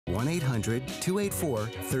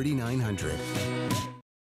1-800-284-3900.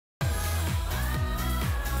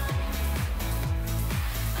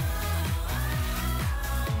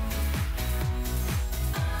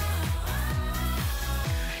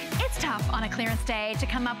 On a clearance day to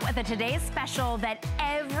come up with a today's special that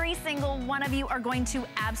every single one of you are going to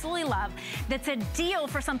absolutely love. That's a deal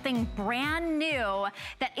for something brand new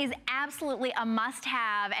that is absolutely a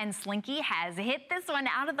must-have, and Slinky has hit this one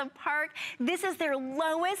out of the park. This is their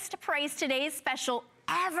lowest price today's special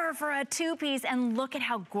ever for a two-piece, and look at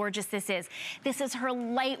how gorgeous this is. This is her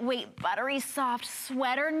lightweight, buttery soft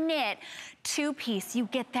sweater knit two-piece. You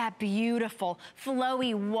get that beautiful,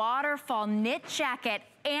 flowy waterfall knit jacket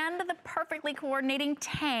and the perfectly coordinating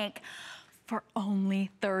tank for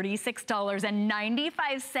only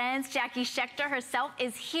 $36.95. Jackie Schechter herself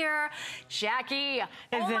is here. Jackie,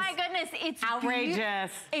 oh my goodness, it's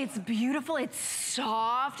outrageous. It's beautiful, it's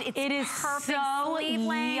soft, it is perfect so sleeve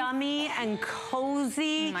length. Yummy and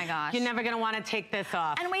cozy. Oh my gosh. You're never gonna wanna take this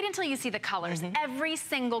off. And wait until you see the colors. Every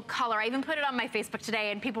single color. I even put it on my Facebook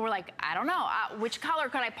today and people were like, I don't know, which color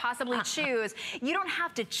could I possibly choose? You don't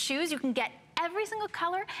have to choose, you can get every single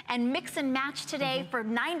color and mix and match today for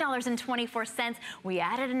 $9.24. We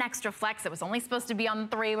added an extra flex. It was only supposed to be on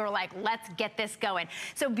 3. We were like, let's get this going.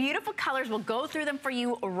 So beautiful colors. We'll go through them for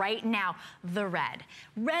you right now. The red.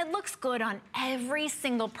 Red looks good on every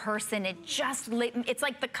single person. It's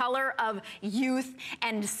like the color of youth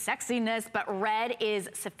and sexiness, but red is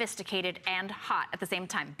sophisticated and hot at the same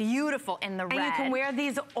time. Beautiful in the red. And you can wear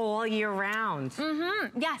these all year round.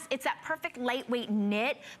 Yes, it's that perfect lightweight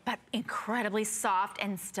knit, but incredibly soft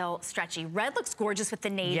and still stretchy. Red looks gorgeous with the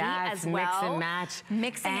navy as well. Mix and match.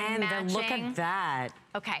 Mixing and matching. Look at that.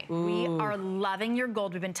 Okay, we are loving your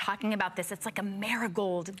gold. We've been talking about this. It's like a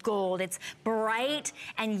marigold gold. It's bright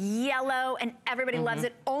and yellow and everybody loves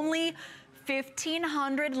it. Only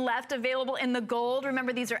 1,500 left available in the gold.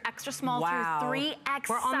 Remember, these are extra small through 3X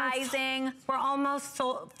sizing. We're almost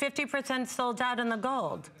 50% sold out in the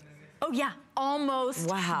gold. Oh yeah, almost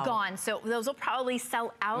gone. So those will probably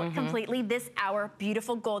sell out completely this hour.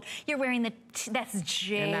 Beautiful gold. You're wearing that's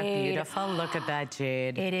jade. Isn't that beautiful? Look at that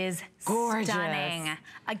jade. It is gorgeous. Stunning.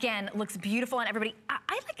 Again, looks beautiful on everybody.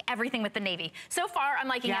 I like everything with the navy. So far, I'm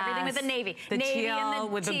liking everything with the navy. The navy teal and the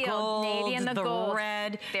with teal, the gold, navy and the gold.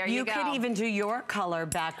 red. There you go. You could even do your color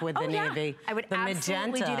back with the navy. I would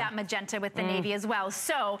absolutely do that magenta with the navy as well.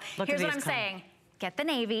 So here's what I'm saying. Get the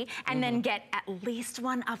navy and then get at least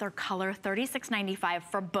one other color, $36.95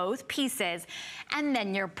 for both pieces. And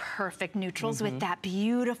then your perfect neutrals with that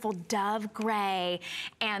beautiful dove gray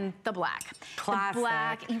and the black. Classic. The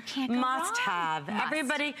black, you can't go Must wrong. have.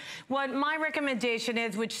 Everybody, what my recommendation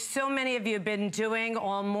is, which so many of you have been doing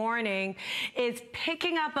all morning, is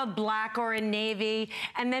picking up a black or a navy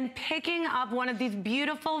and then picking up one of these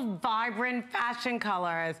beautiful, vibrant fashion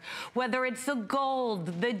colors, whether it's the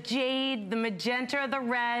gold, the jade, the magenta, or the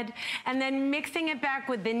red, and then mixing it back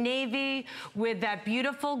with the navy, with that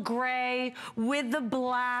beautiful gray, with the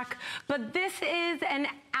black. But this is an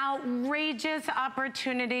outrageous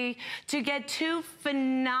opportunity to get two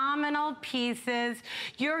phenomenal pieces.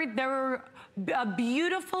 They're a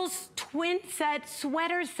beautiful twin set,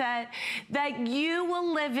 sweater set that you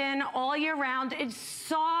will live in all year round. It's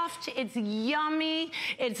soft, it's yummy,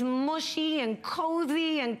 it's mushy and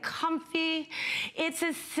cozy and comfy. It's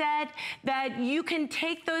a set that you can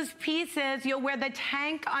take those pieces, you'll wear the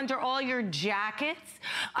tank under all your jackets,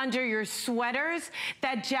 under your sweaters.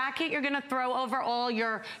 That jacket you're gonna throw over all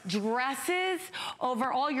your dresses,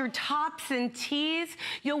 over all your tops and tees.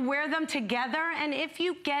 You'll wear them together, and if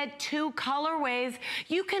you get two colorways,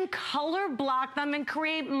 you can color block them and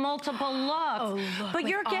create multiple looks. But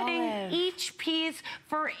you're getting each piece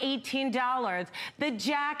for $18. The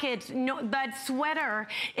jackets, that sweater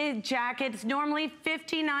jacket's normally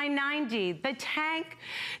 $59.90. The tank,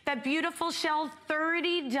 that beautiful shell,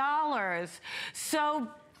 $30. So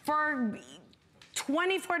for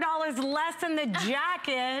 $24 less than the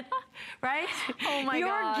jacket, right? Oh my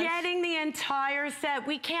gosh. You're getting the entire set.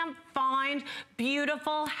 We can't find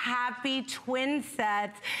beautiful, happy twin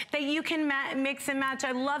sets that you can mix and match.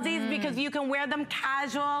 I love these because you can wear them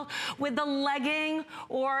casual with a legging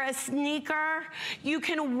or a sneaker. You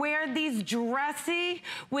can wear these dressy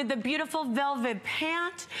with a beautiful velvet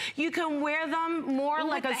pant. You can wear them more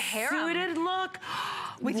like a suited look.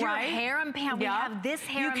 With your harem pant, we have this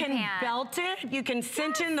harem pant. You can belt it, you can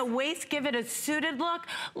cinch in the waist, give it a suited look.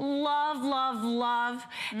 Love, love, love.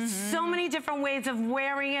 So many different ways of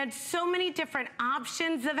wearing it, so many different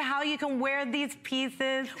options of how you can wear these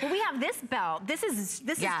pieces. Well, we have this belt. This is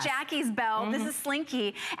Jackie's belt. This is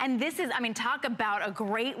Slinky. And this is, I mean, talk about a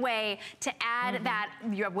great way to add that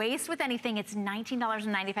your waist with anything. It's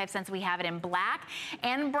 $19.95. We have it in black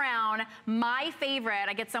and brown. My favorite.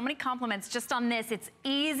 I get so many compliments just on this. It's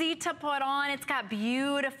easy to put on. It's got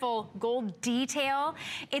beautiful gold detail.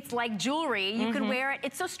 It's like jewelry. You could wear it.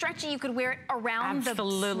 It's so stretchy. You could wear it around the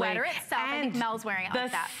sweater itself. And I think Mel's wearing it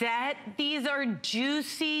like that. The set, these are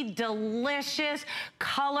juicy, delicious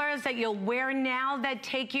colors that you'll wear now that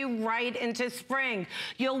take you right into spring.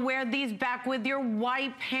 You'll wear these back with your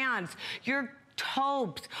white pants, your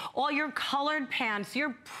taupes, all your colored pants,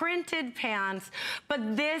 your printed pants.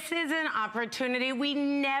 But this is an opportunity we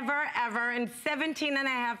never, ever, in 17 and a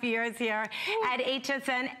half years here at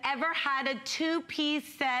HSN, ever had a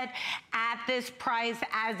two-piece set at this price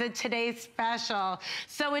as a today's special.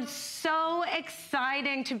 So it's so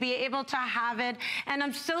exciting to be able to have it. And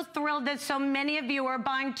I'm so thrilled that so many of you are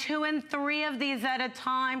buying 2 and 3 of these at a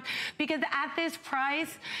time, because at this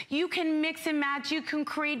price, you can mix and match. You can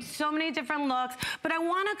create so many different looks. But I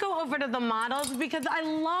want to go over to the models because I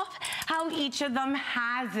love how each of them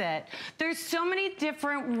has it. There's so many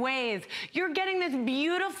different ways. You're getting this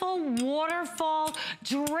beautiful waterfall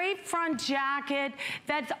drape front jacket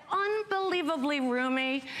that's unbelievably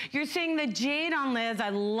roomy. You're seeing the jade on Liz.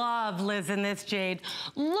 I love Liz in this jade.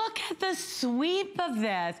 Look at the sweep of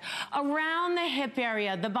this around the hip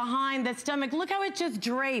area, the behind, the stomach. Look how it just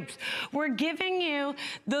drapes. We're giving you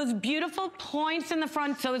those beautiful points in the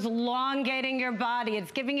front, so it's elongating your body.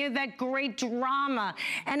 It's giving you that great drama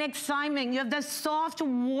and excitement. You have the soft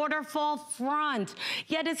waterfall front,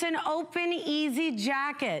 yet it's an open, easy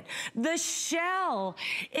jacket. The shell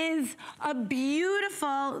is a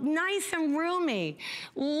beautiful, nice and roomy.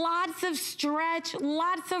 Lots of stretch,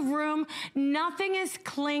 lots of room. Nothing is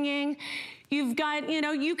clinging. You've got, you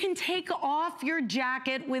know, you can take off your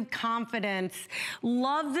jacket with confidence.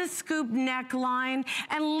 Love the scoop neckline.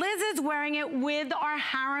 And Liz is wearing it with our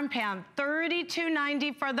harem pant.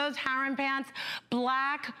 $32.90 for those harem pants.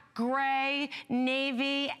 Black, gray,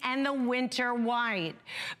 navy, and the winter white.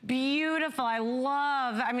 Beautiful. I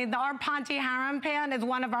love, I mean, our Ponte harem pant is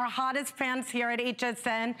one of our hottest pants here at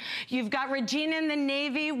HSN. You've got Regina in the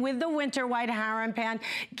navy with the winter white harem pant,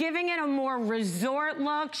 giving it a more resort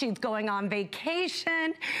look. She's going on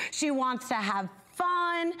vacation. She wants to have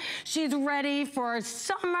fun. She's ready for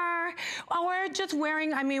summer. Or just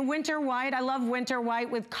wearing, I mean, winter white. I love winter white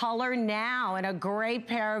with color now and a great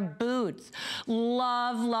pair of boots.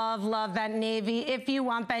 Love, love, love that navy. If you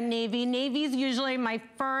want that navy, navy's usually my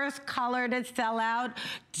first color to sell out.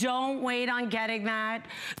 Don't wait on getting that.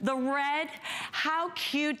 The red, how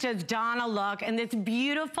cute does Donna look in this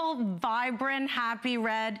beautiful, vibrant, happy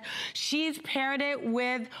red? She's paired it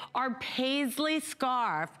with our paisley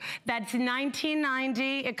scarf. That's $19.90.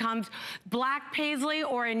 It comes black paisley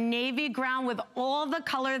or a navy ground with all the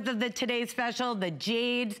colors of the today's special, the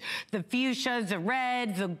jades, the fuchsias, the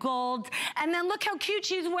reds, the golds. And then look how cute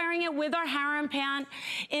she's wearing it with our harem pant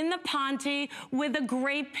in the Ponte with a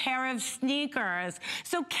great pair of sneakers.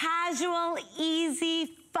 So casual,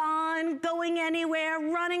 easy, fun, going anywhere,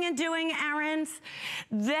 running and doing errands.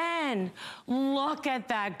 Then look at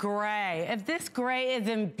that gray. If this gray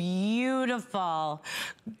isn't beautiful,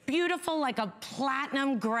 beautiful like a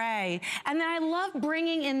platinum gray. And then I love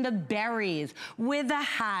bringing in the berries with a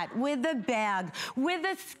hat, with a bag, with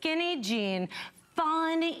a skinny jean.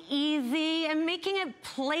 Fun, easy, and making it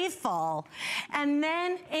playful. And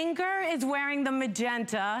then Inger is wearing the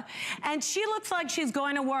magenta, and she looks like she's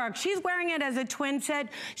going to work. She's wearing it as a twin set.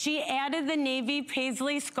 She added the navy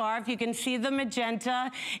paisley scarf. You can see the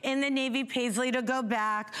magenta in the navy paisley to go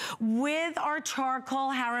back with our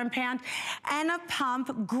charcoal harem pant and a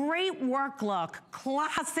pump. Great work look.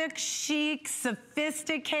 Classic, chic,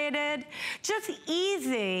 sophisticated, just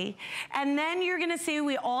easy. And then you're gonna see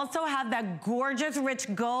we also have that gorgeous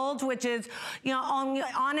rich gold, which is, you know,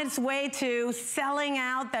 on its way to selling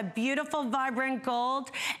out. That beautiful vibrant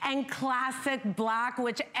gold and classic black,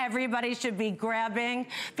 which everybody should be grabbing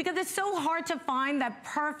because it's so hard to find that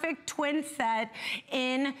perfect twin set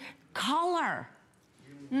in color.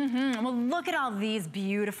 Well, look at all these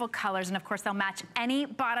beautiful colors, and of course they'll match any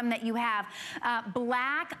bottom that you have.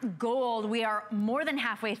 Black, gold, we are more than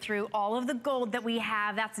halfway through all of the gold that we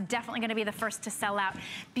have. That's definitely gonna be the first to sell out.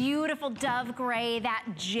 Beautiful dove gray, that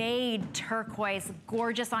jade turquoise,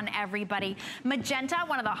 gorgeous on everybody. Magenta,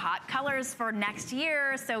 one of the hot colors for next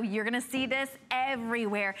year, so you're gonna see this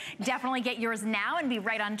everywhere. Definitely get yours now and be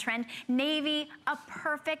right on trend. Navy, a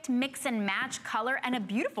perfect mix and match color, and a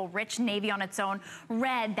beautiful rich navy on its own.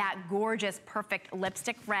 Red, that gorgeous, perfect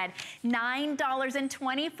lipstick red.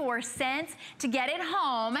 $9.24 to get it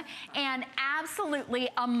home, and absolutely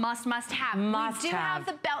a must have. We do have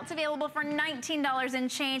the belts available for $19 and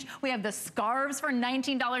change. We have the scarves for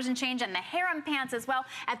 $19 and change, and the harem pants as well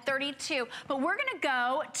at $32. But we're gonna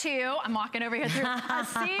go to, I'm walking over here through a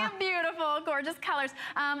sea of beautiful, gorgeous colors.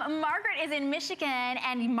 Margaret is in Michigan,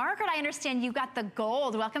 and Margaret, I understand you got the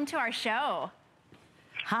gold. Welcome to our show.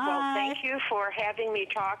 Hi. Well, thank you for having me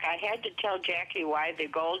talk. I had to tell Jackie why the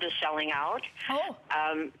gold is selling out. Oh.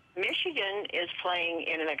 Michigan is playing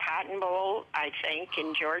in the Cotton Bowl, I think,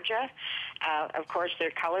 in Georgia. Of course,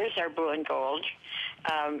 their colors are blue and gold.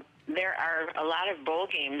 There are a lot of bowl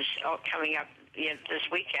games coming up this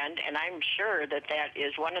weekend, and I'm sure that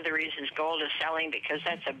is one of the reasons gold is selling, because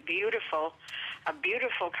that's a beautiful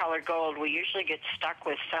colored gold. We usually get stuck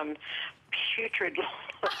with some putrid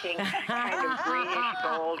looking kind of greenish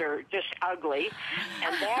gold or just ugly,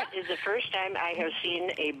 and that is the first time I have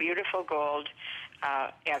seen a beautiful gold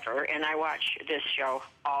ever, and I watch this show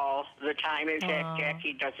all the time. In fact,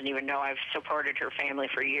 Jackie doesn't even know I've supported her family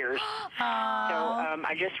for years. So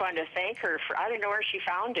I just wanted to thank her for, I don't know where she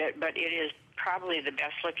found it, but it is probably the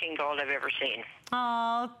best looking gold I've ever seen.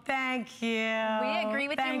 Oh, thank you. We agree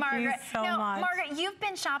with you, Margaret. You so much. Margaret, you've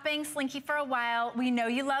been shopping Slinky for a while. We know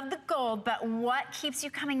you love the gold, but what keeps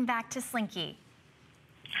you coming back to Slinky?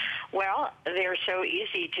 Well, they're so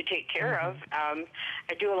easy to take care of. I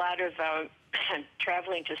do a lot of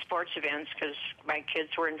traveling to sports events because my kids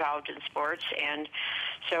were involved in sports, and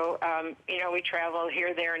so you know, we travel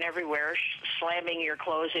here, there, and everywhere, slamming your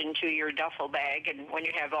clothes into your duffel bag. And when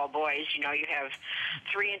you have all boys, you know, you have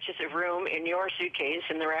 3 inches of room in your suitcase,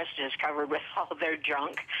 and the rest is covered with all their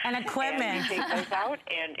junk and equipment. And you take those out,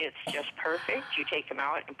 and it's just perfect. You take them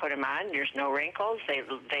out and put them on. There's no wrinkles.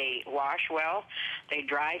 They wash well. They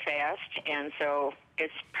dry fast, and so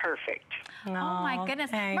it's perfect. Oh my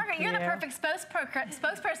goodness. Margaret, you're the perfect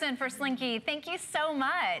spokesperson for Slinky. Thank you so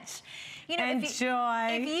much. You know,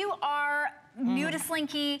 if you are new to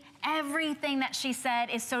Slinky, everything that she said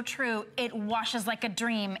is so true. It washes like a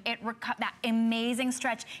dream. That amazing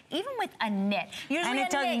stretch, even with a knit. Usually and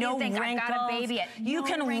it does no wrinkles. I got a baby. You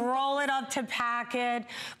can roll it up to pack it.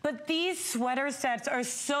 But these sweater sets are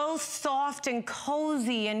so soft and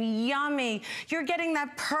cozy and yummy. You're getting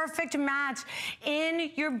that perfect match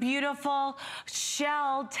in your beautiful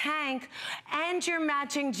shell tank and your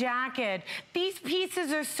matching jacket. These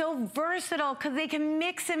pieces are so versatile because they can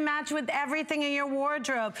mix and match with everything in your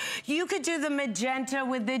wardrobe. You could do the magenta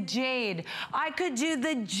with the jade. I could do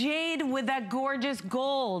the jade with that gorgeous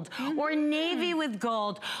gold, or navy with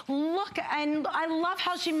gold. Look, and I love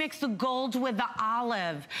how she mixed the gold with the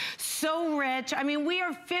olive. So rich. I mean, we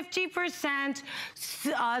are 50%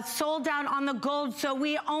 sold out on the gold, so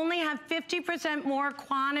we only have 50% more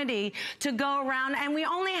quantity to go around, and we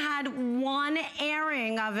only had 1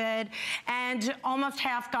 airing of it, and almost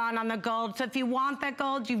half gone on the gold. So if you want that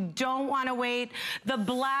gold, you don't want to wait. The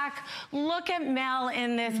black, look at Mel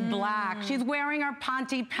in this black. She's wearing her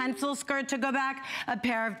Ponte pencil skirt to go back, a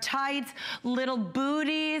pair of tights, little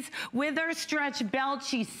booties with her stretch belt.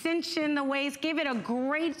 She cinched in the waist, gave it a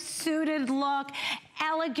great suited look,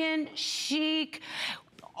 elegant, chic.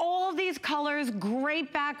 All these colors,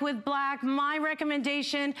 great back with black. My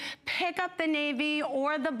recommendation, pick up the navy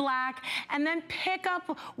or the black, and then pick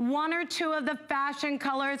up 1 or 2 of the fashion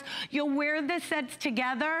colors. You'll wear the sets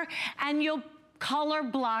together, and you'll color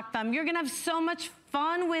block them. You're gonna have so much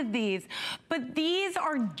fun with these. But these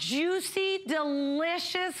are juicy,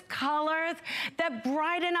 delicious colors that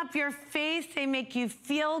brighten up your face. They make you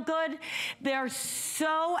feel good. They're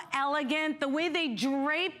so elegant. The way they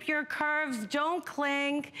drape your curves don't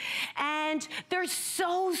cling. And they're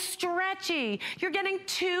so stretchy. You're getting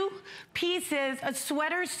 2 pieces, a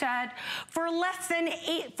sweater set, for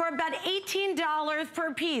for about $18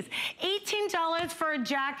 per piece. $18 for a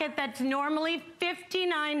jacket that's normally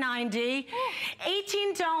 $59.90.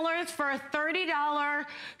 $18 for a $30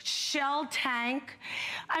 shell tank.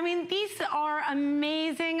 I mean, these are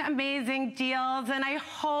amazing, amazing deals, and I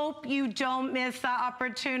hope you don't miss the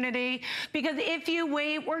opportunity, because if you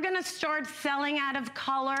wait, we're gonna start selling out of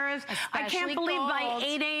colors. I can't believe by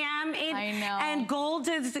 8 a.m. I know. And gold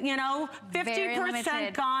is is, you know,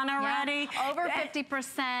 50% gone already. Yeah. Over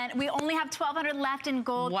 50%. We only have 1,200 left in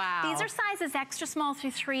gold. Wow. These are sizes extra small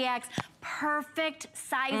through 3X. Perfect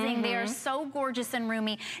sizing. They are so gorgeous and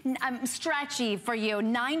roomy. Stretchy for you.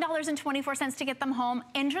 $9.24 to get them home.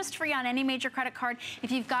 Interest-free on any major credit card.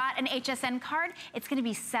 If you've got an HSN card, it's going to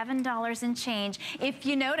be $7 and change. If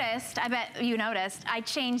you noticed, I bet you noticed, I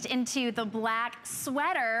changed into the black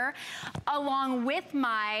sweater along with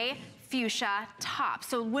my fuchsia top.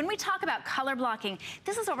 So when we talk about color blocking,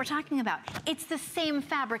 this is what we're talking about. It's the same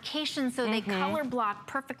fabrication, so they color block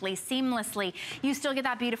perfectly, seamlessly. You still get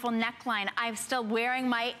that beautiful neckline. I'm still wearing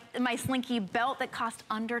my slinky belt that cost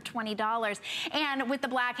under $20. And with the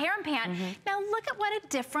black harem pant, now look at what a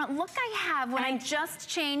different look I have when I just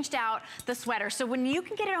changed out the sweater. So when you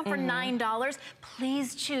can get it on for $9,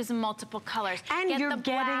 please choose multiple colors. And get you're the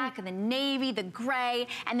black, and the navy, the gray,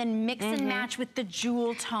 and then mix and match with the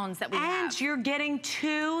jewel tones that we have. And you're getting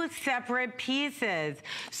 2 separate pieces.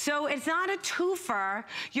 So it's not a twofer.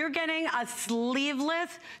 You're getting a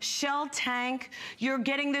sleeveless shell tank. You're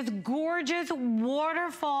getting this gorgeous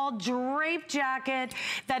waterfall drape jacket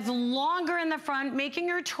that's longer in the front, making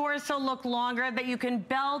your torso look longer, that you can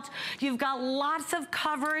belt. You've got lots of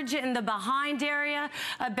coverage in the behind area,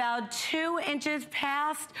 about 2 inches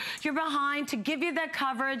past your behind to give you that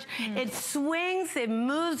coverage. It swings, it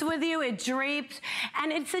moves with you, it drapes,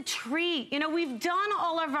 and it's a treat. You know, we've done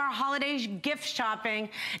all of our holiday gift shopping.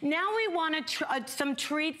 Now we want some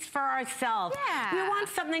treats for ourselves. Yeah. We want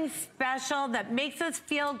something special that makes us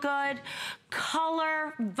feel good.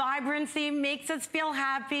 Color, vibrancy makes us feel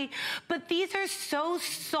happy. But these are so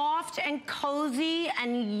soft and cozy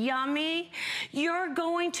and yummy. You're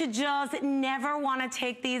going to just never want to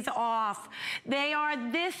take these off.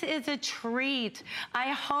 This is a treat.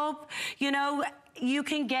 I hope, you know, you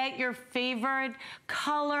can get your favorite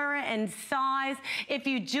color and size. If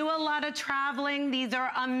you do a lot of traveling, these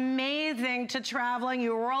are amazing to traveling.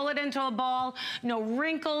 You roll it into a ball, no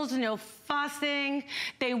wrinkles, no fussing.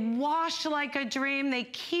 They wash like a dream. They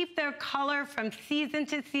keep their color from season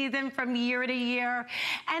to season, from year to year,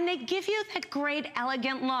 and they give you that great,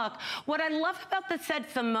 elegant look. What I love about the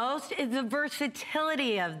sets the most is the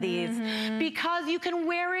versatility of these, because you can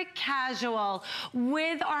wear it casual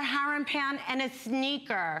with our harem pant and a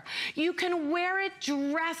sneaker. You can wear it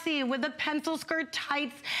dressy with a pencil skirt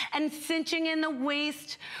tights and cinching in the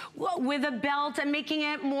waist with a belt and making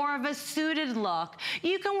it more of a suited look.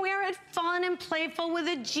 You can wear it fun and playful with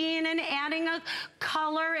a jean and adding a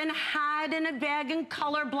color and hat and a bag and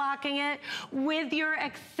color blocking it with your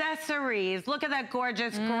accessories. Look at that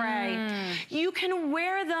gorgeous gray. You can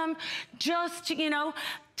wear them just, you know,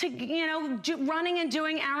 running and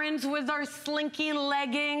doing errands with our slinky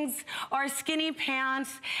leggings, our skinny pants,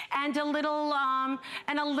 and a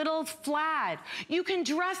little flat. You can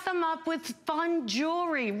dress them up with fun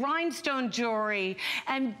jewelry, rhinestone jewelry,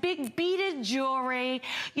 and big beaded jewelry,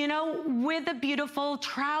 you know, with a beautiful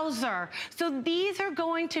trouser. So these are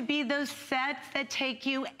going to be those sets that take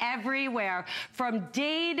you everywhere, from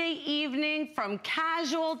day to evening, from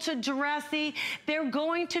casual to dressy. They're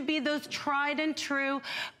going to be those tried and true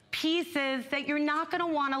pieces that you're not going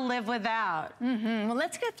to want to live without. Well,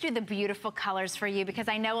 let's go through the beautiful colors for you, because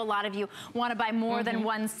I know a lot of you want to buy more than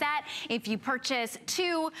one set. If you purchase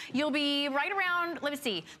 2, you'll be right around, let me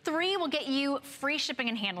see, 3 will get you free shipping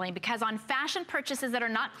and handling, because on fashion purchases that are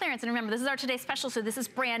not clearance, and remember, this is our today's special, so this is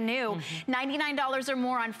brand new, $99 or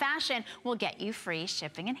more on fashion will get you free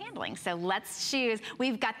shipping and handling. So let's choose.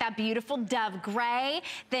 We've got that beautiful dove gray.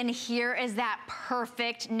 Then here is that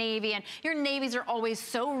perfect navy, and your navies are always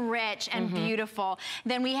so rich and beautiful.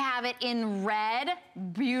 Then we have it in red,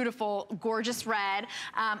 beautiful, gorgeous red,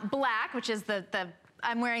 black, which is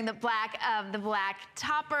I'm wearing the black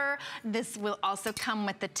topper. This will also come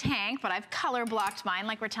with the tank, but I've color blocked mine,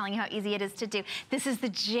 like we're telling you how easy it is to do. This is the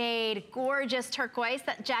jade, gorgeous turquoise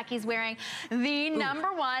that Jackie's wearing. The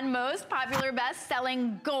 #1 most popular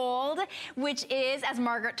best-selling gold, which is, as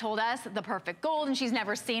Margaret told us, the perfect gold, and she's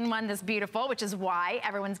never seen one this beautiful, which is why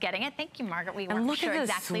everyone's getting it. Thank you, Margaret. We weren't sure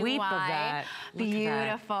exactly why.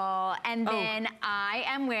 Beautiful. And then I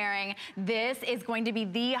am wearing, this is going to be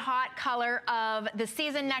the hot color of the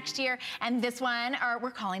season next year, and this one we're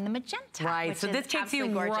calling the magenta. Right, so this takes you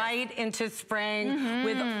right into spring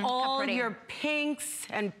with all your pinks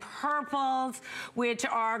and purples, which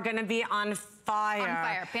are going to be on fire. On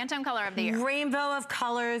fire. Pantone color of the year. Rainbow of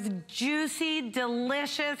colors, juicy,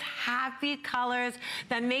 delicious, happy colors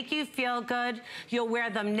that make you feel good. You'll wear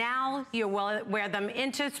them now. You'll wear them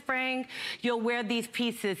into spring. You'll wear these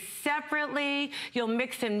pieces separately. You'll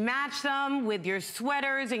mix and match them with your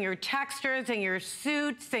sweaters and your textures and your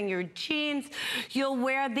suits and your jeans. You'll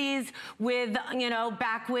wear these with, you know,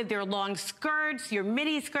 back with your long skirts, your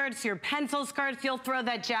midi skirts, your pencil skirts. You'll throw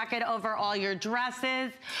that jacket over all your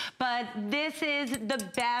dresses. But this is the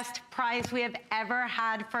best price we have ever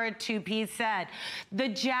had for a two-piece set. The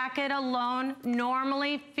jacket alone,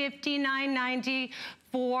 normally $59.90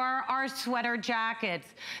 for our sweater jackets.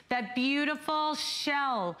 That beautiful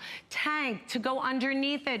shell tank to go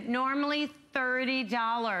underneath it, normally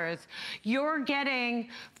 $30. You're getting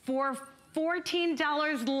for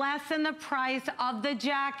 $14 less than the price of the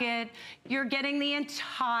jacket, you're getting the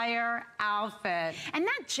entire outfit. And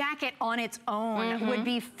that jacket on its own would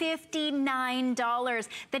be $59.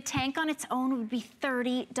 The tank on its own would be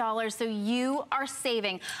 $30. So you are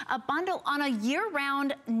saving a bundle on a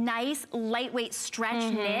year-round, nice, lightweight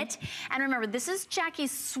stretch knit. And remember, this is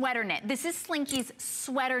Jackie's sweater knit. This is Slinky's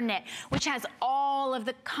sweater knit, which has all of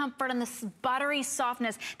the comfort and this buttery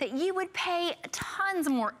softness that you would pay tons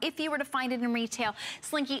more if you were to find it in retail.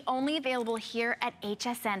 Slinky only available here at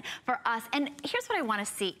HSN for us. And here's what I want to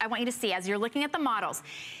see. I want you to see as you're looking at the models.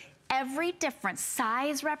 Every different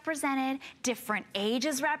size represented, different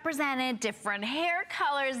ages represented, different hair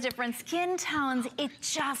colors, different skin tones. It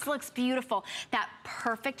just looks beautiful. That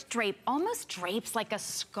perfect drape, almost drapes like a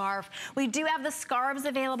scarf. We do have the scarves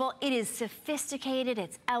available. It is sophisticated,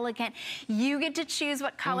 it's elegant. You get to choose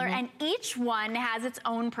what color, and each one has its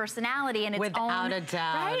own personality and its own. Without a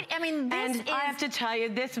doubt. Right? I mean, this and I have to tell you,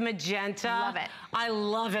 this magenta, love it. I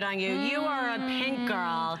love it on you. You are a pink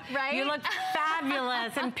girl. Right? You look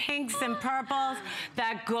fabulous in pinks and purples.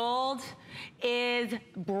 That gold is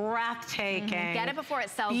breathtaking. Get it before it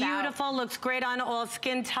sells out. Beautiful, looks great on all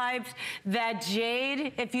skin types. That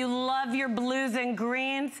jade, if you love your blues and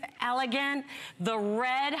greens, elegant. The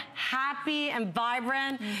red, happy and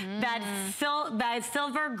vibrant. That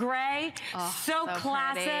silver gray, so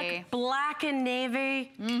classic. Pretty. Black and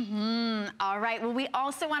navy. All right, well, we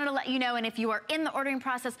also wanted to let you know, and if you are in the ordering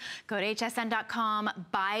process, go to hsn.com,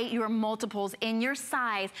 buy your multiples in your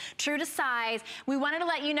size, true to size. We wanted to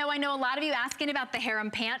let you know, I know a lot of you asking about the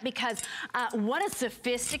harem pant because what a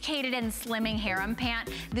sophisticated and slimming harem pant.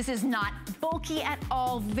 This is not bulky at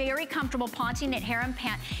all, very comfortable Ponte knit harem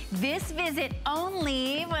pant. This visit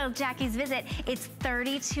only, well, Jackie's visit, it's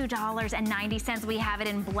 $32.90. We have it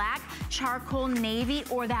in black, charcoal, navy,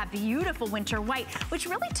 or that beautiful winter white, which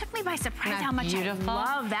really took me by surprise how much I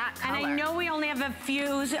love that color. And I know we only have a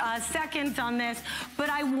few seconds on this, but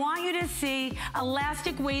I want you to see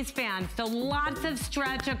elastic waistband, so lots of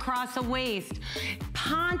stretch across the waist.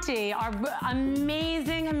 Ponte, our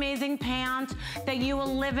amazing, amazing pant that you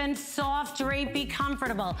will live in, soft, drapey,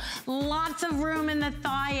 comfortable. Lots of room in the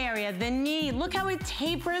thigh area, the knee. Look how it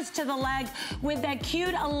tapers to the leg with that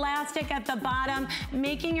cute elastic at the bottom,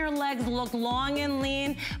 making your legs look long and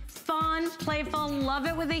lean. Fun, playful, love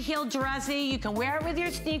it with a heel dressy. You can wear it with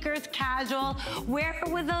your sneakers, casual. Wear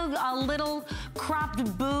it with a little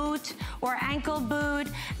cropped boot or ankle boot.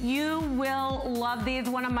 You will love these.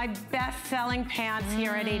 One of my best-selling pants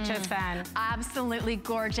here at HSN. Absolutely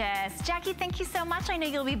gorgeous. Jackie, thank you so much. I know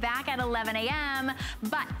you'll be back at 11 a.m.,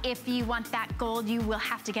 but if you want that gold, you will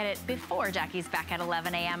have to get it before Jackie's back at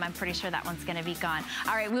 11 a.m. I'm pretty sure that one's gonna be gone.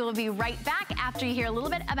 All right, we will be right back after you hear a little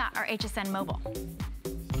bit about our HSN Mobile.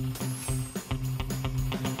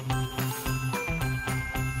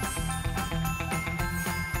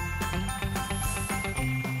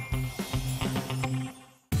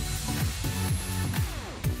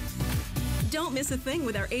 Don't miss a thing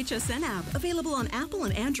with our HSN app, available on Apple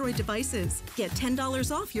and Android devices. Get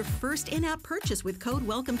 $10 off your first in-app purchase with code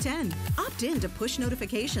WELCOME10. Opt in to push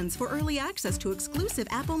notifications for early access to exclusive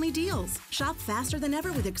app-only deals. Shop faster than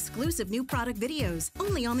ever with exclusive new product videos,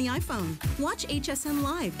 only on the iPhone. Watch HSN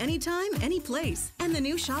Live anytime, any place. And the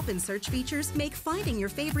new Shop and Search features make finding your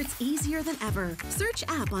favorites easier than ever. Search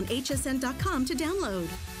app on hsn.com to download.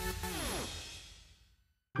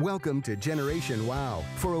 Welcome to Generation Wow.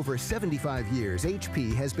 For over 75 years,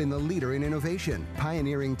 HP has been the leader in innovation,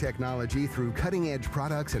 pioneering technology through cutting-edge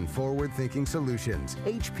products and forward-thinking solutions.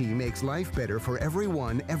 HP makes life better for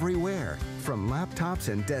everyone, everywhere. From laptops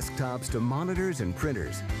and desktops to monitors and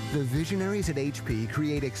printers, the visionaries at HP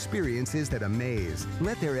create experiences that amaze.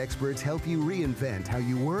 Let their experts help you reinvent how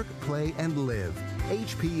you work, play, and live.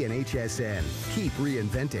 HP and HSN. Keep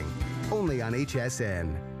reinventing. Only on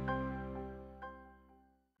HSN.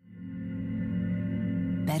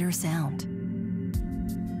 Better sound,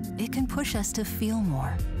 it can push us to feel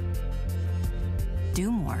more,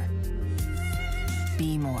 do more,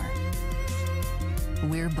 be more.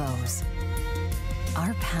 We're Bose.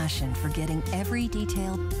 Our passion for getting every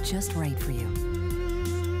detail just right for you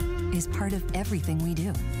is part of everything we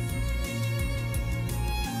do.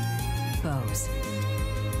 Bose.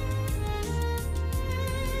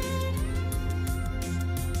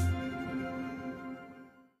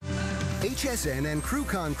 HSN and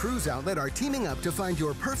CrewCon Cruise Outlet are teaming up to find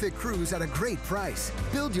your perfect cruise at a great price.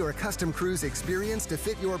 Build your custom cruise experience to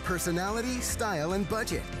fit your personality, style, and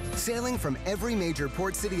budget. Sailing from every major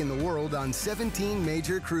port city in the world on 17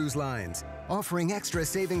 major cruise lines. Offering extra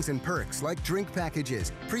savings and perks like drink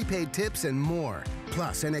packages, prepaid tips, and more.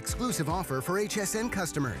 Plus, an exclusive offer for HSN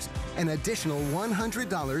customers. An additional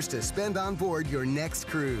 $100 to spend on board your next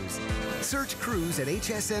cruise. Search cruise at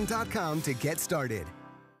hsn.com to get started.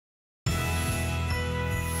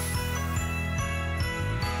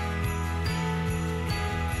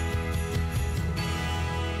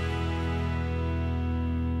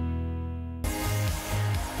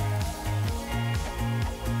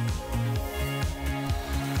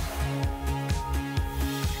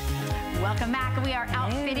 Welcome back. We are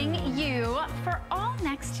outfitting you for all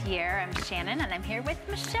next year. I'm Shannon, and I'm here with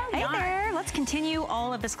Michelle. Hey there. Let's continue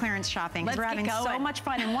all of this clearance shopping. We're having so much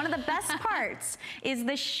fun, and one of the best parts is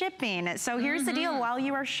the shipping. So here's the deal. While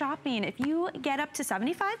you are shopping, if you get up to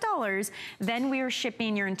 $75, then we are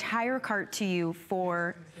shipping your entire cart to you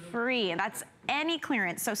for free. And that's any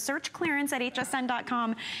clearance. So search clearance at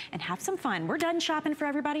hsn.com and have some fun. We're done shopping for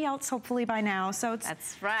everybody else, hopefully by now. So it's,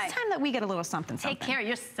 that's right. It's time that we get a little something. Take care of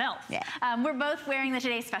yourself. Yeah. We're both wearing the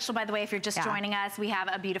Today Special, by the way. If you're just joining us, we have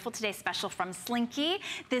a beautiful Today Special from Slinky.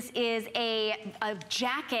 This is a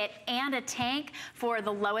jacket and a tank for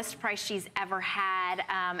the lowest price she's ever had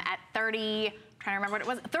at trying to remember what it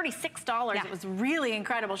was, $36. Yeah. It was really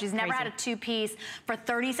incredible. She's never had a two-piece for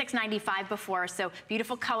 $36.95 before. So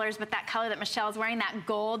beautiful colors, but that color that Michelle's wearing, that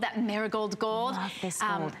gold, that marigold gold, love this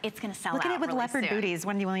gold. It's going to sell out. Look at it with really leopard soon. booties,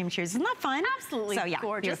 Wendy Williams shoes. Isn't that fun? Absolutely so, yeah,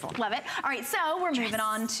 gorgeous. Beautiful. Love it. All right, so we're moving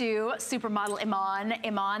on to supermodel Iman.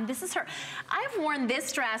 Iman, this is her. I've worn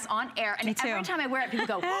this dress on air, and every time I wear it, people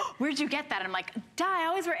go, oh, where'd you get that? And I'm like, duh, I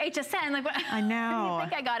always wear HSN. Like, what? I know. I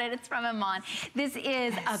think I got it. It's from Iman. This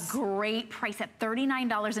is a great price at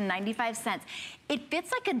 $39.95. It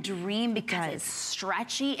fits like a dream because it's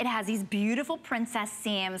stretchy. It has these beautiful princess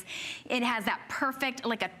seams. It has that perfect,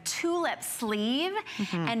 like a tulip sleeve,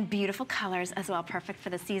 and beautiful colors as well. Perfect for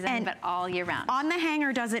the season, but all year round. On the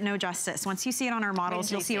hanger does it no justice. Once you see it on our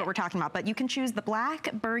models, you'll see what we're talking about. But you can choose the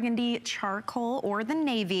black, burgundy, charcoal, or the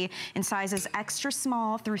navy in sizes extra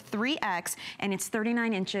small through 3X, and it's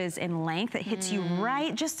 39 inches in length. It hits you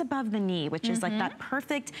right just above the knee, which is like that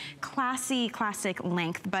perfect, classy, classic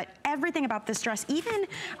length. But everything about this dress, even,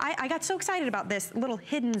 I got so excited about this little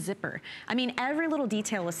hidden zipper. I mean, every little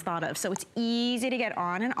detail is thought of, so it's easy to get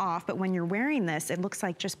on and off, but when you're wearing this, it looks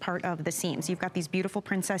like just part of the seams. You've got these beautiful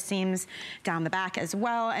princess seams down the back as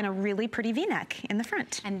well, and a really pretty V-neck in the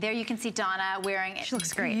front. And there you can see Donna wearing it. She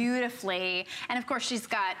looks great. Beautifully. And of course, she's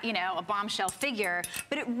got, you know, a bombshell figure,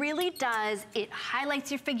 but it really does, it highlights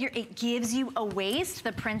your figure. It gives you a waist.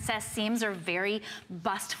 The princess seams are very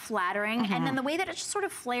bust flattering. And then the way that it just sort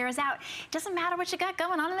of flares out, it doesn't matter what you got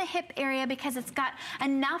going on in the hip area because it's got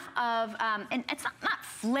enough of, and it's not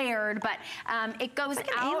flared, but it goes like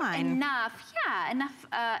out enough,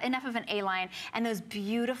 enough of an A-line. And those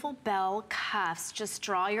beautiful bell cuffs just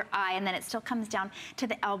draw your eye, and then it still comes down to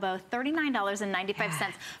the elbow.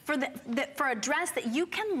 $39.95 for a dress that you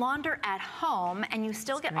can launder at home, and you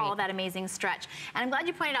still get all that amazing stretch. And I'm glad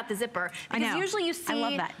you pointed out the zipper, because usually you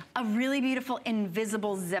see a really beautiful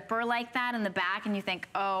invisible zipper like that in the back, and you think,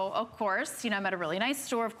 oh, of course, you know, I'm at a really nice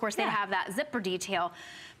store, of course they'd have that zipper detail,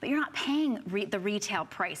 but you're not paying the retail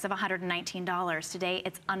price of $119. Today,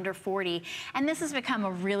 it's under $40. And this has become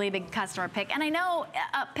a really big customer pick. And I know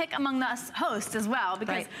a pick among us hosts as well,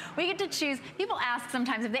 because we get to choose. People ask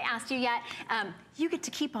sometimes, if they asked you yet, you get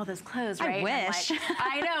to keep all those clothes, right? I wish. Like,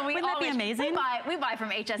 I know. Wouldn't that be amazing? We buy from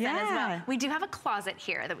HSN as well. We do have a closet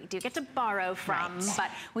here that we do get to borrow from, but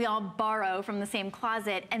we all borrow from the same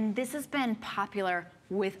closet. And this has been popular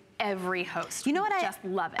with every host. You know what just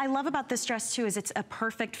love it. I love about this dress too is it's a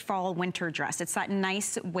perfect fall winter dress. It's that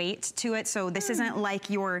nice weight to it. So this isn't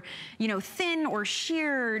like your, you know, thin or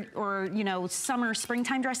sheer or, you know, summer,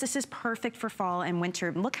 springtime dress. This is perfect for fall and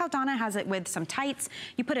winter. Look how Donna has it with some tights.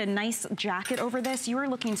 You put a nice jacket over this. You are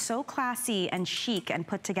looking so classy and chic and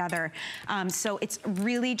put together. So it's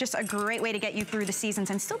really just a great way to get you through the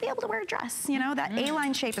seasons and still be able to wear a dress. You know, that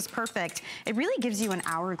A-line shape is perfect. It really gives you an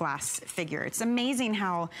hourglass figure. It's amazing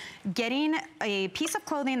how getting a piece of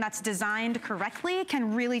clothing that's designed correctly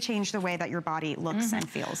can really change the way that your body looks and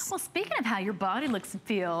feels. Well, speaking of how your body looks and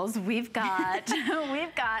feels, we've got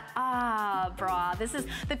bra. This is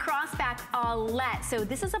the crossback bralette. So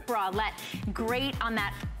this is a bralette, great on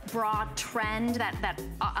that bra trend, that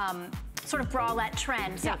sort of bralette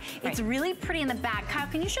trend. So it's really pretty in the back. Kyle,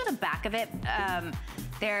 can you show the back of it?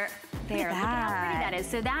 There. Look at how pretty that is.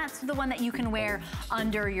 So that's the one that you can wear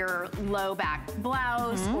under your low back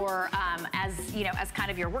blouse or as, you know, as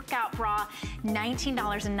kind of your workout bra.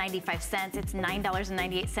 $19.95. It's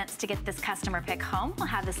 $9.98 to get this customer pick home. We'll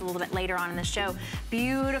have this a little bit later on in the show.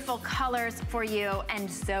 Beautiful colors for you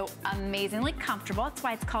and so amazingly comfortable. That's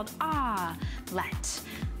why it's called bralette.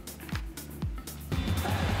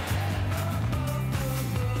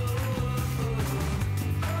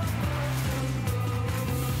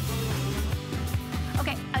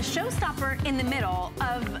 Okay, a showstopper in the middle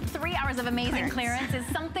of 3 hours of amazing clearance is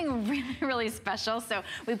something really, really special. So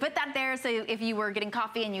we put that there so if you were getting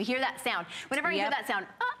coffee and you hear that sound, whenever you hear that sound,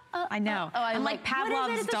 I know. I'm like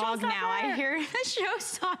Pavlov's dog now. I hear the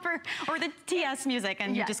showstopper or the TS music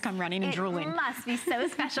and you just come running and drooling. It must be so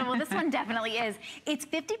special. Well, this one definitely is. It's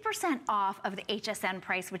 50% off of the HSN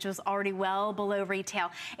price, which was already well below retail.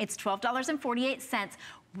 It's $12.48.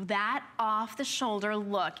 That off-the-shoulder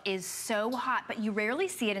look is so hot, but you rarely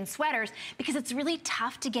see it in sweaters because it's really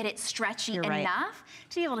tough to get it stretchy enough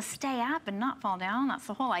to be able to stay up and not fall down. That's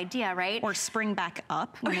the whole idea, right? Or spring back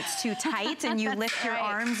up when it's too tight and you lift your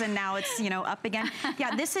arms and now it's, you know, up again.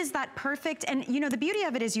 Yeah, this is that perfect, and you know, the beauty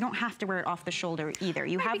of it is you don't have to wear it off the shoulder either.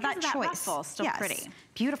 You have that choice. Ruffle, still pretty.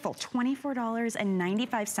 Beautiful,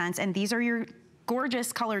 $24.95, and these are your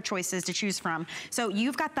gorgeous color choices to choose from. So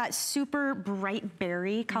you've got that super bright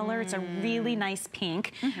berry color. It's a really nice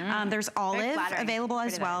pink. There's olive available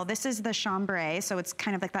as well. This is the chambray, so it's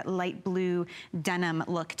kind of like that light blue denim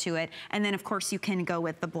look to it. And then of course you can go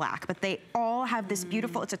with the black, but they all have this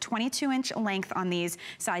beautiful, it's a 22-inch length on these,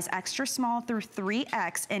 size extra small through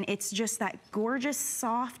 3X, and it's just that gorgeous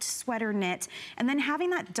soft sweater knit. And then having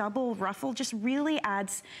that double ruffle just really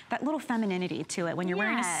adds that little femininity to it. When you're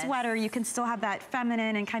wearing a sweater, you can still have that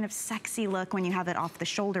feminine and kind of sexy look when you have it off the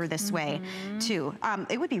shoulder this way too.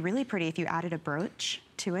 It would be really pretty if you added a brooch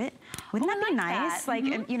to it. Wouldn't that be nice? Like,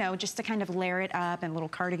 you know, just to kind of layer it up and a little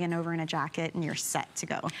cardigan over in a jacket and you're set to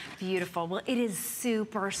go. Beautiful. Well, it is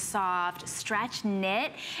super soft, stretch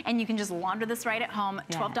knit, and you can just launder this right at home.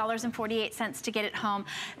 $12.48 to get it home.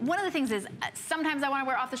 One of the things is sometimes I want to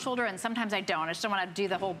wear off the shoulder and sometimes I don't. I just don't want to do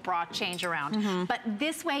the whole bra change around. But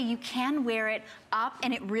this way you can wear it up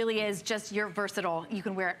and it really is just, you're versatile. You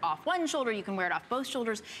can wear it off one shoulder, you can wear it off both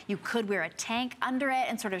shoulders. You could wear a tank under it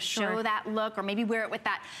and sort of show that look, or maybe wear it with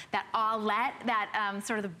that bralette, that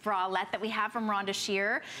sort of the bralette that we have from Rhonda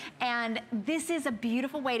Shear. And this is a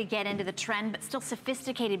beautiful way to get into the trend, but still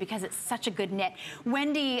sophisticated because it's such a good knit.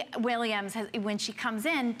 Wendy Williams, when she comes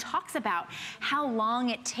in, talks about how long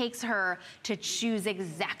it takes her to choose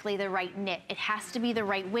exactly the right knit. It has to be the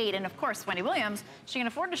right weight. And of course, Wendy Williams, she can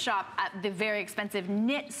afford to shop at the very expensive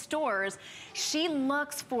knit stores. She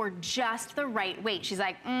looks for just the right weight. She's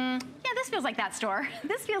like, yeah, this feels like that store.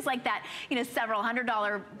 This feels like that, you know, several $100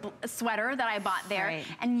 sweater that I bought there.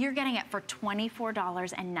 And you're getting it for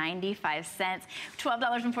 $24.95.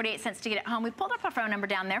 $12.48 to get it home. We pulled up our phone number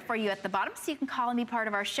down there for you at the bottom so you can call and be part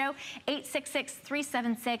of our show.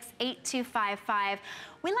 866-376-8255.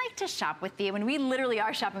 We like to shop with you, and we literally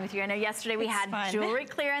are shopping with you. I know yesterday we had jewelry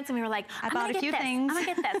clearance, and we were like, I'm gonna get this. I'm gonna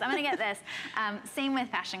get this. I'm gonna get this. Same with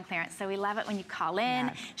fashion clearance. So we love it when you call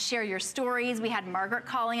in, share your stories. We had Margaret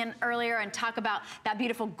calling in earlier and talk about that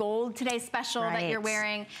beautiful gold today special that you're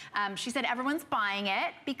wearing. She said everyone's buying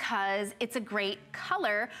it because it's a great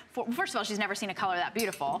color. First of all, she's never seen a color that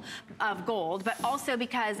beautiful of gold, but also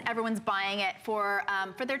because everyone's buying it for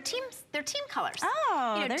their team colors.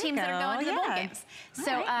 Oh, you know, teams that are going to the bowl games.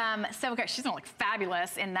 So she's gonna look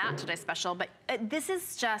fabulous in that today special, but this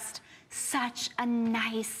is just such a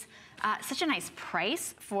nice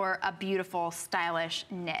price for a beautiful, stylish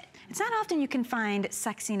knit. It's not often you can find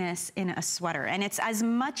sexiness in a sweater, and it's as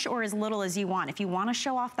much or as little as you want. If you want to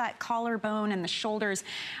show off that collarbone and the shoulders,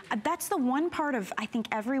 that's the one part of, I think,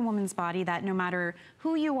 every woman's body that no matter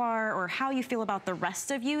who you are or how you feel about the rest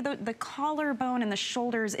of you, the collarbone and the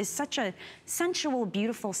shoulders is such a sensual,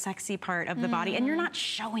 beautiful, sexy part of the body, and you're not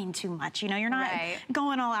showing too much. You know, you're not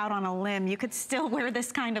going all out on a limb. You could still wear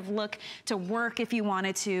this kind of look to work if you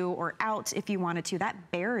wanted to, or out if you wanted to. That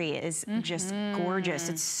berry is just gorgeous.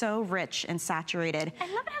 It's so rich and saturated. I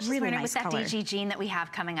love how she's wearing it with that DG jean that we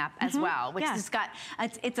have coming up as well, which has got,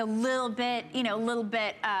 it's a little bit, you know,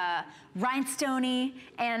 rhinestoney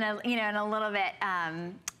and a little bit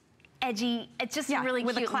edgy. It's just a really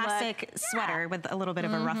with cute a classic look. sweater with a little bit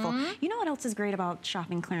of a ruffle. You know what else is great about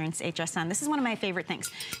shopping clearance HSN? This is one of my favorite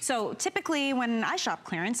things. So typically when I shop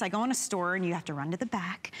clearance, I go in a store and you have to run to the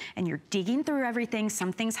back and you're digging through everything.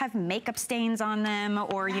 Some things have makeup stains on them,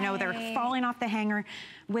 or you know, they're falling off the hanger.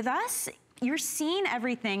 With us, you're seeing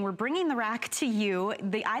everything. We're bringing the rack to you.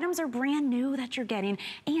 The items are brand new that you're getting,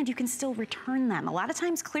 and you can still return them. A lot of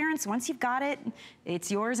times clearance, once you've got it, it's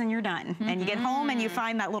yours and you're done. And you get home and you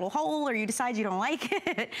find that little hole, or you decide you don't like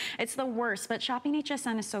it. It's the worst. But shopping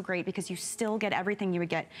HSN is so great because you still get everything you would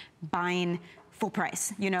get buying full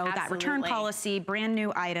price. You know, that return policy, brand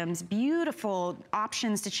new items, beautiful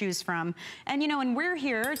options to choose from. And you know, when we're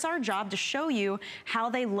here, it's our job to show you how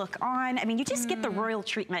they look on. I mean, you just get the royal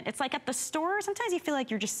treatment. It's like at the store, sometimes you feel like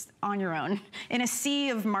you're just on your own in a sea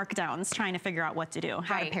of markdowns trying to figure out what to do,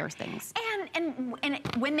 how to pair things. And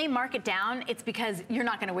when they mark it down, it's because you're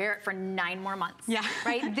not gonna wear it for 9 more months. Yeah.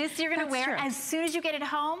 Right? This you're gonna wear as soon as you get it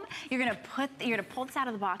home, you're gonna pull this out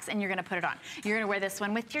of the box and you're gonna put it on. You're gonna wear this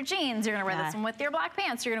one with your jeans, you're gonna wear this one with your black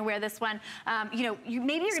pants, you're gonna wear this one, you know,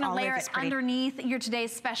 maybe you're gonna layer it underneath your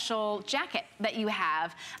today's special jacket that you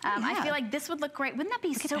have. I feel like this would look great. Wouldn't that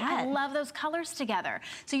be so, I love those colors together.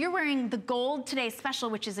 So you're wearing the gold today's special,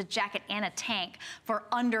 which is a jacket and a tank for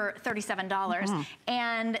under $37.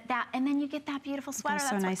 And then you get that beautiful sweater.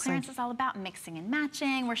 That's what clearance is all about, mixing and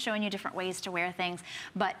matching. We're showing you different ways to wear things,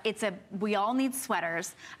 but we all need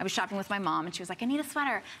sweaters. I was shopping with my mom and she was like, I need a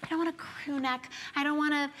sweater. I don't want a crew neck. I don't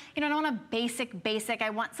want a, you know, I don't want a basic.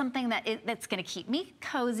 I want something that's gonna keep me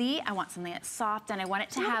cozy. I want something that's soft, and I want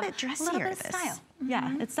it to have a little bit of style.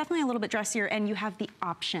 Yeah, it's definitely a little bit dressier, and you have the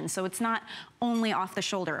option. So it's not only off the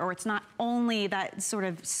shoulder, or it's not only that sort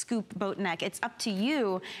of scoop boat neck. It's up to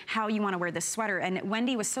you how you want to wear this sweater. And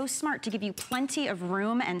Wendy was so smart to give you plenty of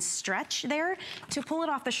room and stretch there to pull it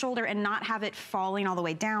off the shoulder and not have it falling all the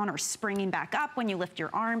way down or springing back up when you lift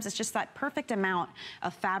your arms. It's just that perfect amount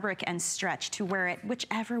of fabric and stretch to wear it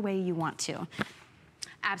whichever way you want to.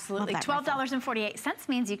 Absolutely. $12.48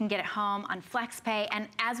 means you can get it home on FlexPay. And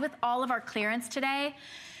as with all of our clearance today,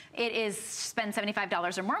 it is spend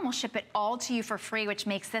 $75 or more and we'll ship it all to you for free, which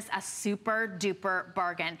makes this a super duper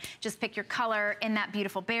bargain. Just pick your color in that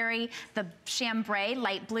beautiful berry, the chambray,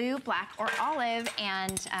 light blue, black, or olive,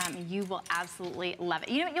 and you will absolutely love it.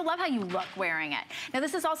 You know, you'll love how you look wearing it. Now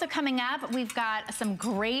this is also coming up. We've got some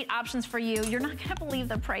great options for you. You're not gonna believe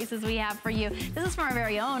the prices we have for you. This is from our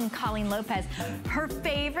very own Colleen Lopez. Her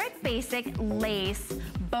favorite basic lace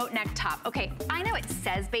boat neck top. Okay, I know it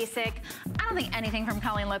says basic. I don't think anything from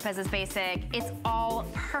Colleen Lopez is basic. It's all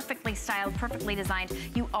perfectly styled, perfectly designed.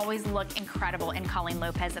 You always look incredible in Colleen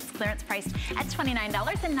Lopez. It's clearance priced at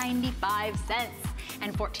 $29.95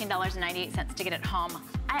 and $14.98 to get it home.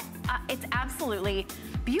 It's absolutely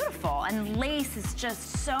beautiful, and lace is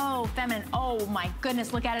just so feminine. Oh my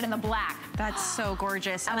goodness, look at it in the black. That's so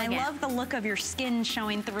gorgeous. And I love the look of your skin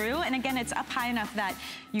showing through. And again, it's up high enough that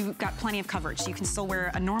you've got plenty of coverage, so you can still wear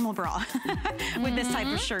a normal bra with this type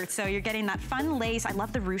of shirt. So you're getting that fun lace. I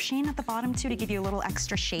love the ruching at the bottom too to give you a little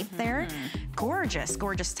extra shape there. Gorgeous,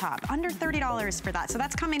 gorgeous top. Under $30 for that. So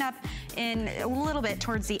that's coming up in a little bit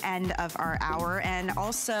towards the end of our hour. And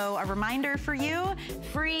also a reminder for you,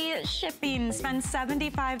 free shipping. Spend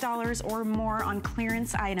 $75 or more on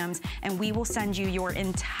clearance items and we will send you your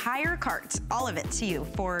entire cart, all of it, to you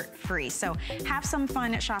for free. So have some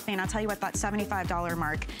fun shopping. I'll tell you what, that $75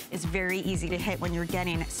 mark is very easy to hit when you're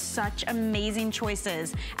getting such amazing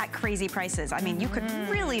choices at crazy prices. I mean, you could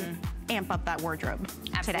really amp up that wardrobe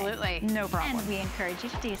Absolutely. Today. No problem. And we encourage you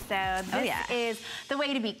to do so. This is the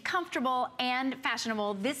way to be comfortable and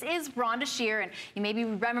fashionable. This is Rhonda Shear, and you maybe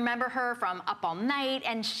remember her from Up All Night,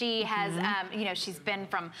 and she has, you know, she's been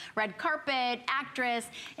from red carpet, actress,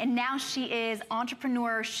 and now she is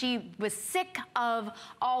entrepreneur. She was sick of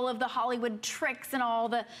all of the Hollywood tricks and all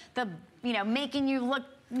the you know, making you look,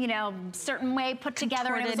 you know, certain way put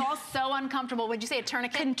together, and it was all so uncomfortable. Would you say a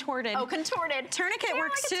tourniquet? Contorted. Oh, contorted. Tourniquet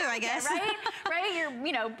works too, I guess. Right? Right? Your,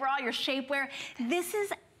 you know, bra, your shapewear. This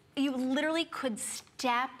is, you literally could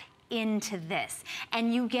step into this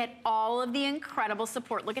and you get all of the incredible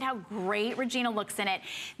support. Look at how great Regina looks in it.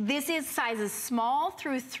 This is sizes small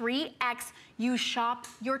through 3X. You shop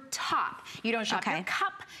your top. You don't shop your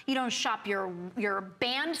cup. You don't shop your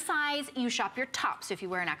band size. You shop your top. So if you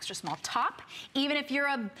wear an extra small top, even if you're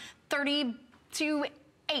a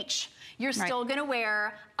 32H, you're still gonna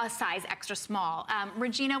wear a size extra small.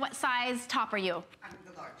 Regina, what size top are you? I'm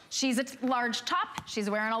the large. She's a large top, she's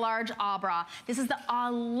wearing a large bra. This is the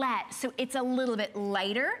Aulette, so it's a little bit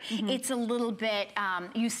lighter. It's a little bit,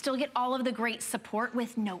 you still get all of the great support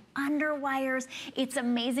with no underwires. It's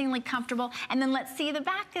amazingly comfortable. And then let's see the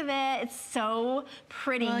back of it. It's so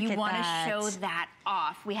pretty. You want to show that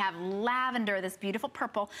off. We have lavender, this beautiful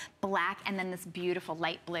purple, black, and then this beautiful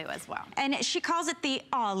light blue as well. And she calls it the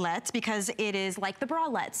Aulette because it is like the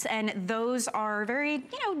bralettes, and those are very,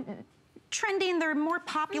 you know, trending, they're more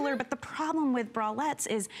popular, but the problem with bralettes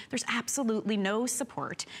is there's absolutely no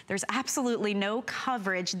support. There's absolutely no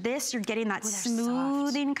coverage. This, you're getting that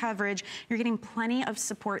smoothing coverage. You're getting plenty of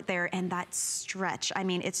support there and that stretch. I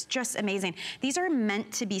mean, it's just amazing. These are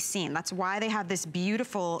meant to be seen. That's why they have this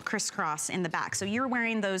beautiful crisscross in the back. So you're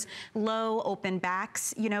wearing those low open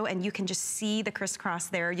backs, you know, and you can just see the crisscross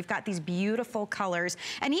there. You've got these beautiful colors.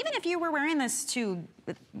 And even if you were wearing this to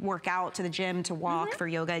work out, to the gym, to walk for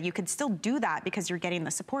yoga, you could still do that because you're getting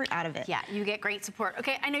the support out of it. Yeah, you get great support.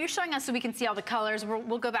 Okay, I know you're showing us so we can see all the colors.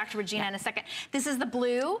 We'll go back to Regina in a second. This is the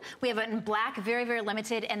blue. We have it in black, very, very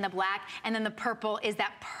limited in the black. And then the purple is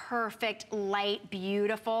that perfect, light,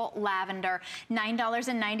 beautiful lavender.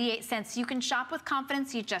 $9.98. You can shop with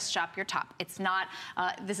confidence. You just shop your top. It's not,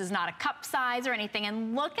 this is not a cup size or anything.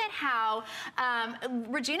 And look at how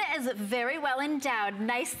Regina is very well endowed,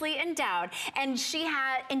 nicely endowed. And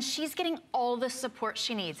she's getting all the support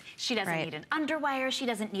she needs. She doesn't need an underwire. She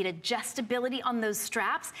doesn't need adjustability on those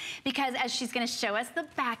straps because as she's going to show us the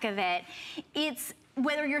back of it, it's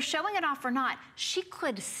whether you're showing it off or not, she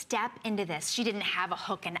could step into this. She didn't have a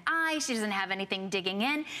hook and eye. She doesn't have anything digging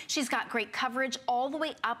in. She's got great coverage all the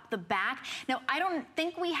way up the back. Now, I don't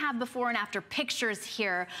think we have before and after pictures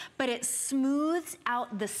here, but it smooths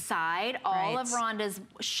out the side. All of Rhonda's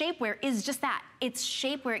shapewear is just that. It's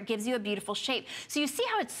shapewear. It gives you a beautiful shape. So you see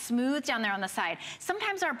how it's smooth down there on the side.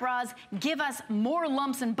 Sometimes our bras give us more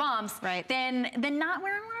lumps and bumps than not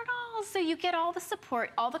wearing one at all. So you get all the support,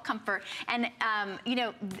 all the comfort. And, you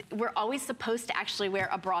know, we're always supposed to actually wear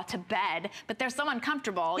a bra to bed, but they're so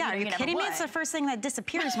uncomfortable. Yeah, are you kidding me? It's the first thing that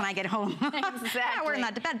disappears when I get home. Exactly. I'm not wearing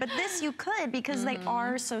that to bed, but this you could because they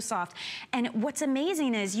are so soft. And what's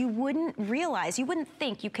amazing is you wouldn't realize, you wouldn't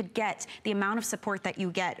think you could get the amount of support that you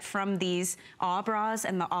get from these bras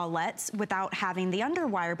and the Aulettes without having the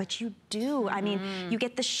underwire, but you do. I mean, you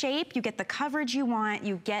get the shape, you get the coverage you want,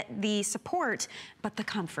 you get the support, but the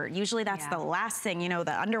comfort. Usually that's the last thing, you know,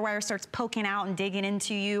 the underwire starts poking out and digging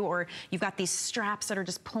into you, or you've got these straps that are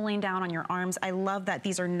just pulling down on your arms. I love that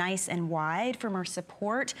these are nice and wide for more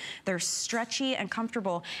support. They're stretchy and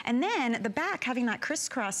comfortable. And then the back, having that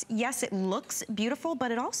crisscross, yes, it looks beautiful,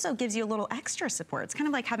 but it also gives you a little extra support. It's kind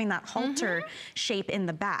of like having that halter shape in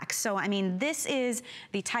the back. So, I mean, this is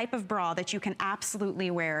the type of bra that you can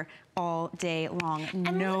absolutely wear all day long,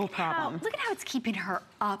 no problem. Look at how it's keeping her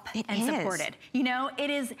up and supported. You know,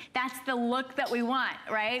 that's the look that we want,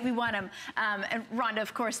 right? We want them, and Rhonda,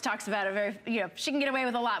 of course, talks about a very, you know, she can get away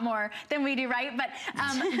with a lot more than we do, right? But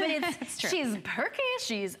she's perky,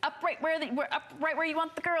 she's upright where you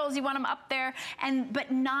want the girls, you want them up there, but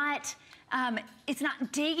not, it's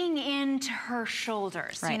not digging into her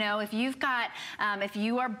shoulders. You know, if you've got, if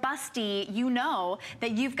you are busty, you know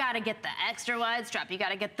that you've got to get the extra wide strap. You got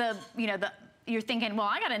to get the, you know, you're thinking, well,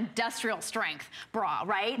 I got industrial strength bra,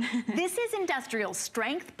 right? This is industrial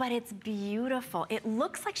strength, but it's beautiful. It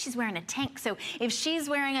looks like she's wearing a tank. So if she's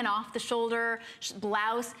wearing an off-the-shoulder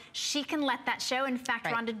blouse, she can let that show. In fact,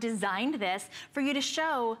 Rhonda designed this for you to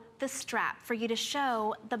show the strap, for you to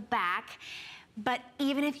show the back. But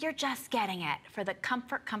even if you're just getting it for the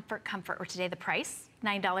comfort, or today the price,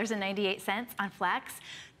 $9.98 on Flex,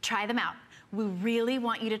 try them out. We really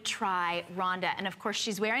want you to try Rhonda. And of course,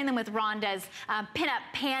 she's wearing them with Rhonda's pinup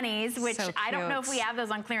panties, which I don't know if we have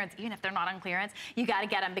those on clearance. Even if they're not on clearance, you gotta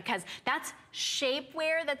get them because that's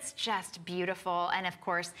shapewear that's just beautiful. And of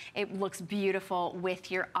course, it looks beautiful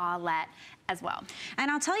with your Aulette as well.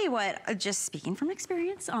 And I'll tell you what, just speaking from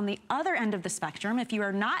experience, on the other end of the spectrum, if you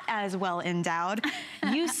are not as well endowed,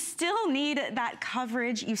 you still need that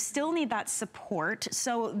coverage, you still need that support.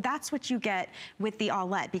 So that's what you get with the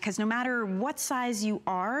Aulette, because no matter what size you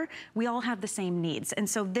are, we all have the same needs. And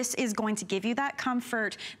so this is going to give you that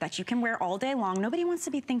comfort that you can wear all day long. Nobody wants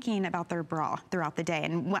to be thinking about their bra throughout the day.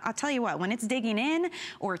 And I'll tell you what, when it's digging in,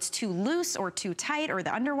 or it's too loose or too tight, or the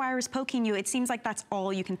underwire is poking you, it seems like that's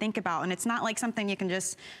all you can think about. And it's not like something you can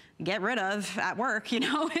just get rid of at work, you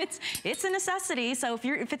know, it's a necessity. So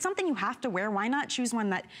if it's something you have to wear, why not choose one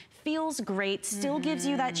that feels great, still gives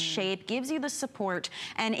you that shape, gives you the support,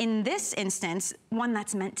 and in this instance, one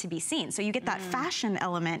that's meant to be seen. So you get that fashion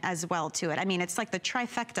element as well to it. I mean, it's like the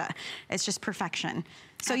trifecta. It's just perfection.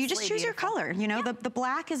 So you just choose your color. You know, the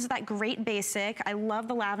black is that great basic. I love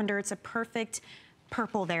the lavender. It's a perfect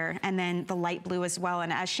purple there, and then the light blue as well.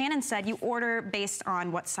 And as Shannon said, you order based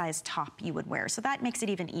on what size top you would wear. So that makes it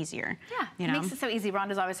even easier. Yeah, you know? It makes it so easy.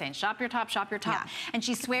 Rhonda's always saying, shop your top, shop your top. Yeah. And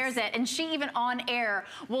she swears it. And she even on air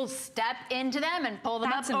will step into them and pull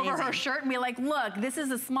them up over her shirt and be like, look, this is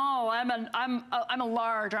a small, I'm a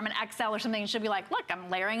large, or I'm an XL or something. And she'll be like, look, I'm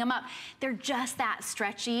layering them up. They're just that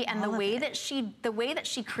stretchy. And the way that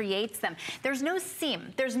she creates them, there's no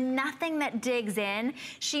seam. There's nothing that digs in.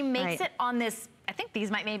 She makes it on this, I think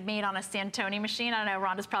these might be made on a Santoni machine. I don't know,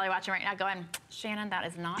 Rhonda's probably watching right now going, Shannon, that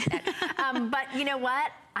is not it. But you know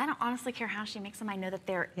what? I don't honestly care how she makes them. I know that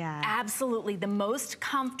they're absolutely the most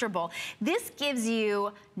comfortable. This gives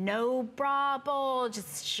you no bra bulge.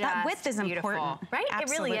 It's just that width is beautiful, important, right?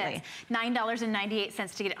 Absolutely. It really is.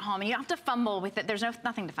 $9.98 to get it home, and you don't have to fumble with it. There's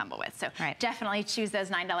nothing to fumble with. So definitely choose those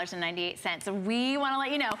 $9.98. We want to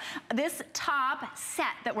let you know this top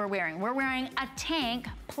set that we're wearing a tank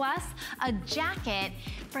plus a jacket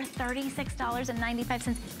for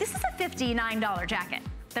 $36.95. This is a $59 jacket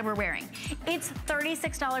that we're wearing. It's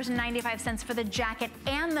 $36.95 for the jacket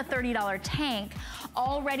and the $30 tank.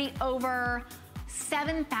 Already over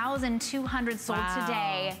 7,200 sold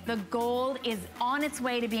today. The gold is on its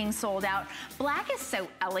way to being sold out. Black is so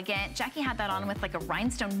elegant. Jackie had that on with like a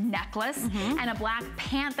rhinestone necklace and a black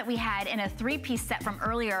pant that we had in a 3-piece set from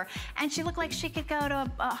earlier, and she looked like she could go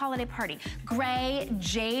to a holiday party. Gray,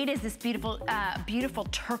 jade is this beautiful, beautiful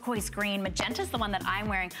turquoise green. Magenta is the one that I'm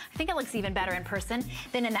wearing. I think it looks even better in person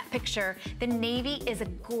than in that picture. The navy is a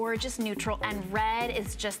gorgeous neutral, and red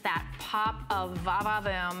is just that pop of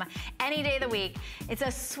va-va-voom any day of the week. It's a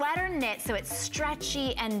sweater knit, so it's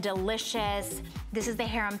stretchy and delicious. This is the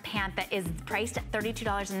harem pant that is priced at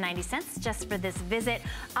 $32.90 just for this visit.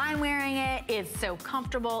 I'm wearing it. It's so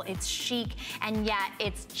comfortable, it's chic, and yet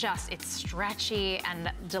it's stretchy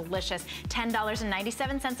and delicious.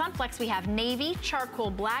 $10.97 on Flex. We have navy, charcoal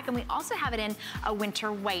black, and we also have it in a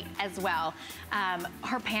winter white as well.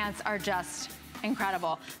 Her pants are just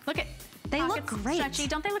incredible. Look at they look great. Stretchy.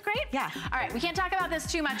 Don't they look great? Yeah. All right, we can't talk about this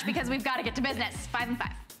too much because we've got to get to business. 5 and 5.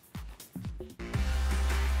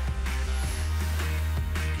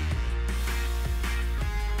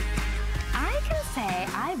 I can say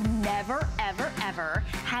I've never, ever, ever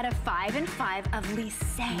had a 5 and 5 of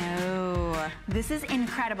Lycée. No. This is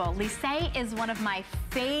incredible. Lycée is one of my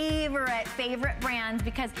favorite brands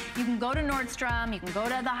because you can go to Nordstrom, you can go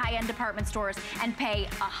to the high-end department stores and pay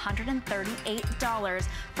 $138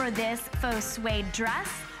 for this faux suede dress.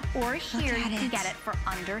 Or here you can get it for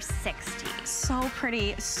under $60. So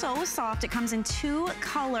pretty, so soft. It comes in 2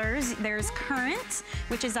 colors. There's Currant,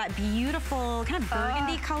 which is that beautiful kind of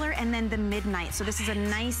burgundy color, and then the Midnight. So this is a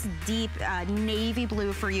nice deep navy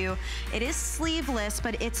blue for you. It is sleeveless,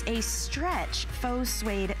 but it's a stretch faux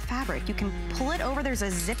suede fabric. You can pull it over. There's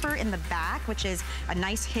a zipper in the back, which is a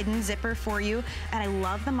nice hidden zipper for you. And I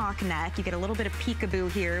love the mock neck. You get a little bit of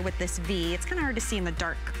peekaboo here with this V. It's kind of hard to see in the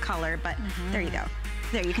dark color, but there you go.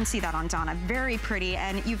 There, you can see that on Donna. Very pretty,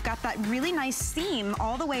 and you've got that really nice seam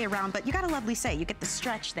all the way around, but you gotta love Lycée. You get the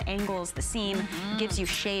stretch, the angles, the seam, gives you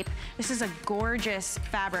shape. This is a gorgeous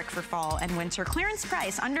fabric for fall and winter. Clearance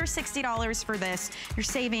price, under $60 for this. You're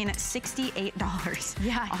saving $68.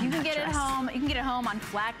 Yeah, you can get it home. You can get it home on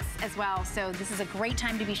Flex as well, so this is a great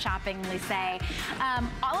time to be shopping Lycée.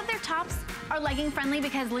 All of their tops are legging friendly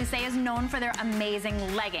because Lycée is known for their amazing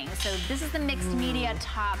leggings. So this is the mixed media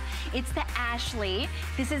top. It's the Ashley.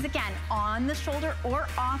 This is, again, on the shoulder or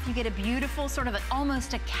off. You get a beautiful sort of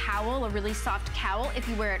almost a cowl, a really soft cowl if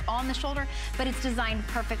you wear it on the shoulder, but it's designed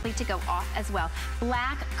perfectly to go off as well.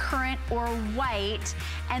 Black, currant, or white.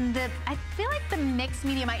 And I feel like the mixed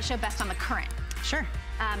media might show best on the currant. Sure.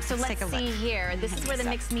 So let's see here. This is where the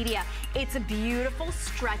mixed media. It's a beautiful,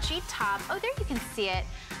 stretchy top. Oh, there you can see it.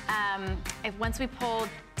 Once we pull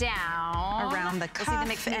down around the cuff, we'll see the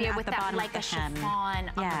mixed media with that like a chiffon on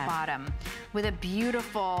the bottom, with a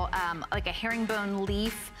beautiful like a herringbone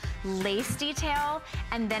leaf lace detail,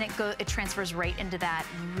 and then it transfers right into that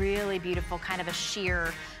really beautiful kind of a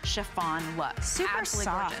sheer chiffon look. Super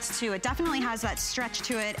soft too. It definitely has that stretch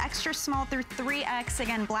to it. Extra small through 3X.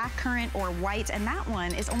 Again, black, currant, or white, and that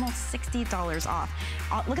one is almost $60 off.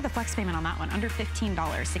 Look at the flex payment on that one, under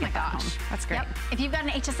 $15 to get that home. That's great. Yep. If you've got an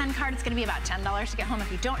HSN card, it's going to be about $10 to get home.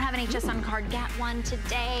 If you don't have an HSN card, get one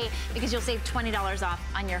today because you'll save $20 off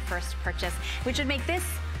on your first purchase, which would make this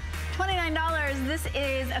 $29. This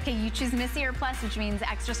is, okay, you choose Missy or Plus, which means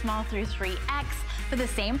extra small through 3X. For the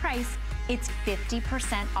same price, it's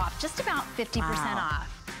 50% off, just about 50%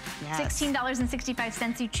 off. Yes.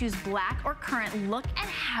 $16.65. You choose black or current. Look at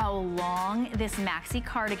how long this maxi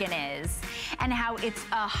cardigan is and how it's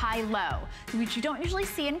a high-low, which you don't usually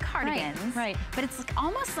see in cardigans. Right. But it's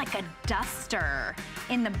almost like a duster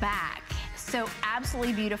in the back. So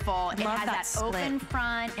absolutely beautiful. It has that open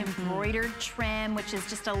front, embroidered trim, which is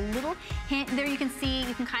just a little hint. There you can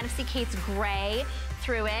kind of see Kate's gray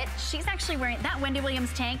through it. She's actually wearing that Wendy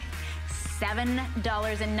Williams tank.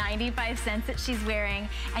 $7.95 that she's wearing,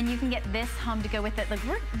 and you can get this home to go with it. Like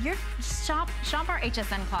shop our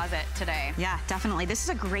HSN closet today. Yeah, definitely. This is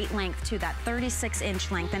a great length too, that 36-inch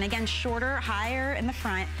length. And again, shorter, higher in the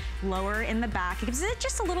front, lower in the back. It gives it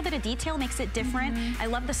just a little bit of detail, makes it different. I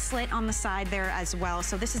love the slit on the side there as well.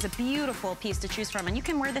 So this is a beautiful piece to choose from, and you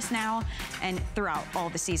can wear this now and throughout all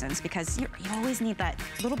the seasons because you always need that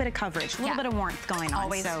little bit of coverage, a little bit of warmth going on.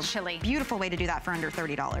 Always so chilly. Beautiful way to do that for under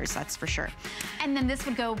 $30, that's for sure. And then this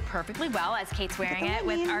would go perfectly well, as Kate's wearing it,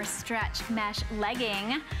 with our stretch mesh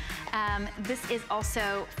legging. This is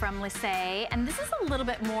also from Lycée, and this is a little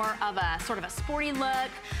bit more of a sort of a sporty look,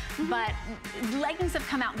 but leggings have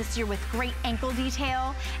come out this year with great ankle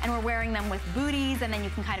detail, and we're wearing them with booties, and then you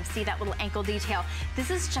can kind of see that little ankle detail.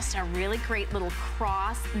 This is just a really great little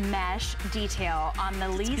cross mesh detail on the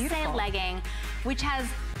Lycée legging, which has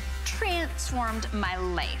transformed my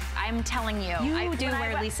life. I'm telling you. You do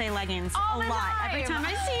wear Lycée leggings a lot. Every time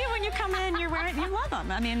I see you when you come in, you're wearing, you love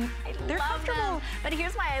them. I mean, they're comfortable. Them. But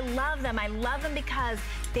here's why I love them. I love them because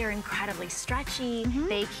they're incredibly stretchy.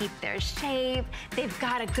 They keep their shape. They've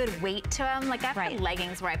got a good weight to them. Like I've had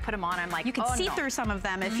leggings where I put them on, I'm like, you can see through some of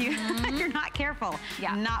them if you if you're not careful.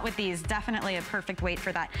 Yeah. Not with these. Definitely a perfect weight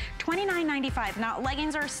for that. $29.95. Now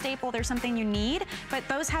leggings are a staple. They're something you need, but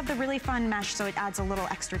those have the really fun mesh, so it adds a little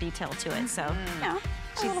extra detail to it. So, you know,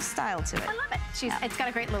 a little style to it. I love it. It's got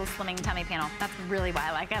a great little slimming tummy panel. That's really why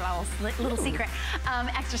I like it. A little secret.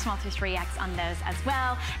 Extra small through 3X on those as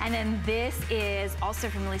well. And then this is also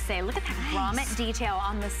from Lycée. Look at that grommet detail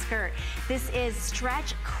on the skirt. This is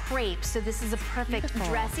stretch crepe. So this is a perfect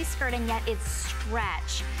dressy skirt, and yet it's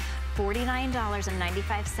stretch.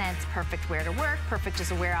 $49.95, perfect wear to work, perfect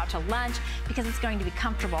as a wear out to lunch, because it's going to be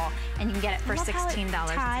comfortable, and you can get it for $16.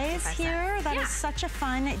 Ties here. That is such a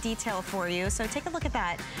fun detail for you. So take a look at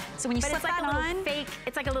that. So when you slip that on,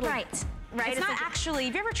 it's like a little right. It's not actually,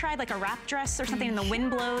 have you ever tried like a wrap dress or something and the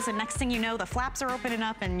wind blows and next thing you know the flaps are opening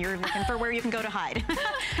up and you're looking for where you can go to hide?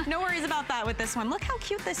 No worries about that with this one. Look how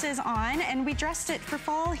cute this is on, and we dressed it for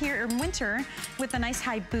fall here, or winter, with a nice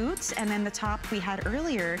high boot, and then the top we had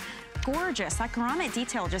earlier. Gorgeous. That grommet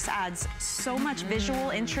detail just adds so much visual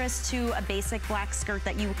interest to a basic black skirt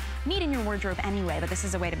that you need in your wardrobe anyway, but this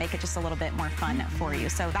is a way to make it just a little bit more fun for you.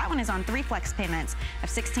 So that one is on 3 flex payments of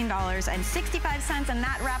 $16.65, and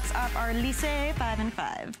that wraps up our Lycée 5 and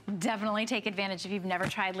 5. Definitely take advantage if you've never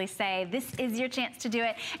tried Lycée. This is your chance to do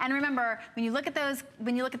it. And remember, when you look at those,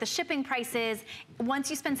 when you look at the shipping prices, once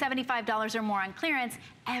you spend $75 or more on clearance,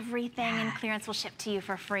 everything in clearance will ship to you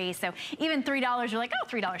for free. So even $3, you're like, oh,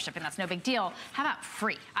 $3 shipping, that's no big deal. How about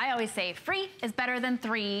free? I always say free is better than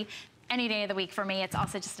 3. Any day of the week for me. It's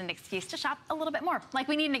also just an excuse to shop a little bit more. Like,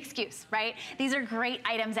 we need an excuse, right? These are great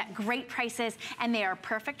items at great prices, and they are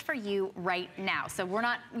perfect for you right now. So we're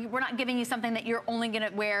not giving you something that you're only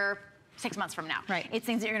gonna wear 6 months from now. Right. It's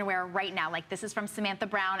things that you're gonna wear right now. Like, this is from Samantha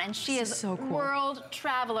Brown, and she is so cool. World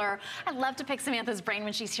traveler. I love to pick Samantha's brain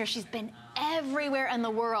when she's here. She's been everywhere in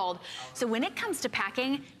the world. So when it comes to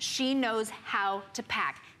packing, she knows how to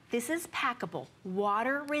pack. This is packable,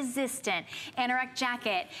 water resistant anorak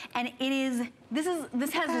jacket, and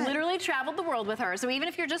this has literally traveled the world with her. So even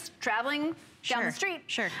if you're just traveling down the street,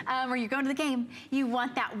 or you're going to the game, you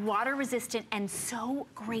want that water resistant and so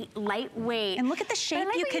great lightweight. And look at the shape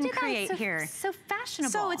you can create here. So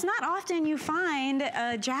fashionable. So it's not often you find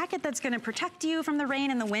a jacket that's going to protect you from the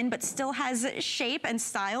rain and the wind, but still has shape and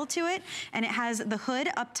style to it. And it has the hood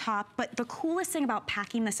up top. But the coolest thing about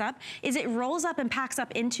packing this up is it rolls up and packs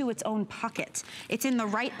up into its own pocket. It's in the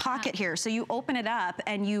right pocket here. So you open it up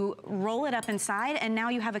and you roll it up inside, and now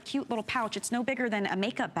you have a cute little pouch. It's no bigger than a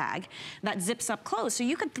makeup bag that zips up close. So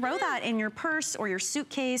you could throw that in your purse or your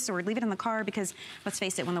suitcase or leave it in the car, because let's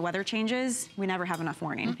face it, when the weather changes, we never have enough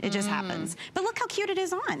warning. It just happens. But look how cute it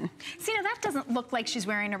is on. See, now that doesn't look like she's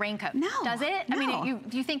wearing a raincoat. No. Does it? No. I mean,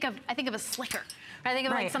 I think of a slicker. I think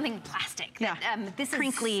of like something plastic. Yeah. This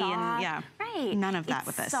crinkly is soft. and yeah. Right. Right. None of that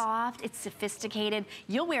with this. It's soft, it's sophisticated.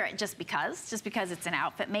 You'll wear it just because it's an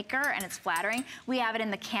outfit maker and it's flattering. We have it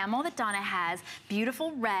in the camel that Donna has,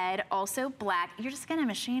 beautiful red, also black. You're just gonna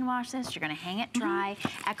machine wash this, you're gonna hang it dry,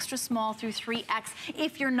 extra small through 3X.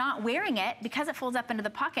 If you're not wearing it, because it folds up into the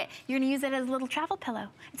pocket, you're gonna use it as a little travel pillow.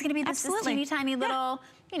 It's gonna be this teeny tiny little,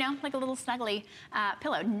 you know, like a little snuggly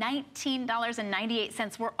pillow.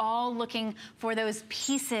 $19.98. We're all looking for those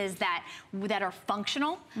pieces that are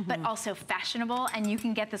functional, but also fashionable, and you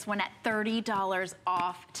can get this one at $30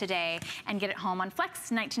 off today and get it home on Flex,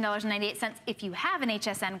 $19.98. If you have an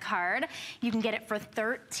HSN card, you can get it for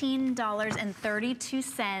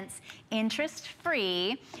 $13.32,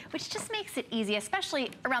 interest-free, which just makes it easy,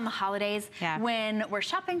 especially around the holidays when we're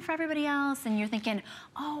shopping for everybody else and you're thinking,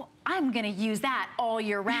 oh, I'm gonna use that all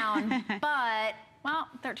year round, but well,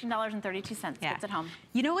 $13.32 gets it home.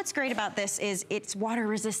 You know what's great about this is it's water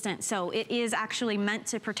resistant. So it is actually meant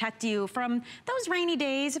to protect you from those rainy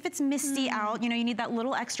days. If it's misty out, you know, you need that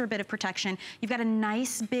little extra bit of protection. You've got a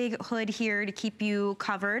nice big hood here to keep you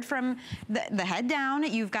covered from the head down.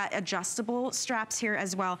 You've got adjustable straps here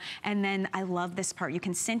as well. And then I love this part. You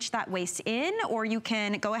can cinch that waist in, or you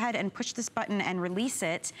can go ahead and push this button and release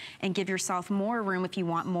it and give yourself more room if you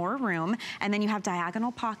want more room. And then you have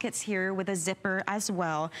diagonal pockets here with a zipper as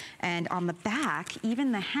well. And on the back,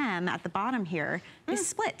 even the hem at the bottom here is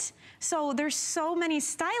split. So there's so many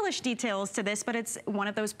stylish details to this, but it's one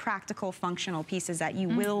of those practical, functional pieces that you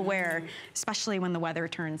will wear, especially when the weather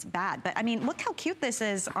turns bad. But I mean, look how cute this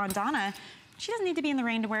is on Donna. She doesn't need to be in the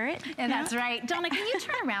rain to wear it. And that's right. Donna, can you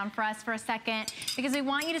turn around for us for a second? Because we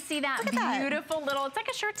want you to see that beautiful little, it's like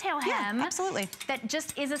a shirt tail hem. Yeah, absolutely. That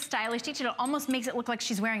just is a stylish detail. It almost makes it look like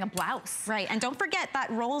she's wearing a blouse. Right, and don't forget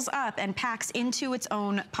that rolls up and packs into its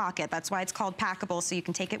own pocket. That's why it's called packable, so you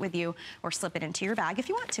can take it with you or slip it into your bag if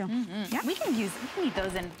you want to. We can need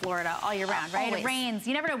those in Florida all year round, right? Always. It rains.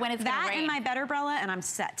 You never know when it's gonna rain. That and my bed umbrella, and I'm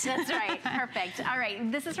set. That's right, perfect. All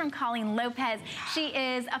right, this is from Colleen Lopez. She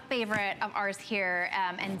is a favorite of ours here.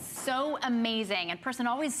 And so amazing, and person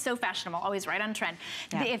always so fashionable, always right on trend.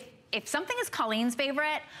 If something is Colleen's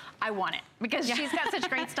favorite, I want it because she's got such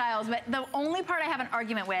great styles. But the only part I have an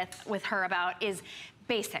argument with her about is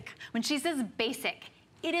basic. When she says basic,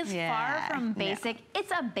 it is far from basic.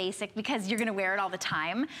 It's a basic because you're gonna wear it all the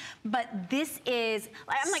time. But this is,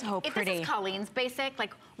 I'm like, if this is Colleen's basic,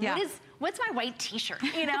 like what's my white t-shirt?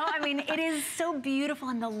 You know, I mean, it is so beautiful,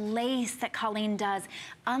 and the lace that Colleen does,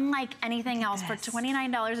 unlike anything else, for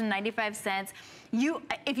 $29.95.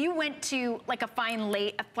 If you went to like a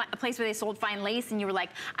place where they sold fine lace and you were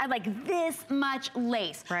like, I like this much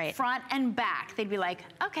lace, front and back, they'd be like,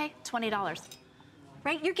 okay, $20.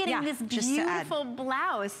 Right, you're getting this beautiful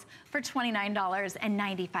blouse for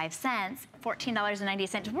 $29.95,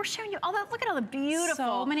 $14.98. We're showing you all that. Look at all the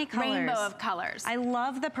beautiful rainbow of colors. I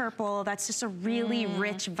love the purple. That's just a really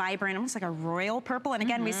rich, vibrant, almost like a royal purple. And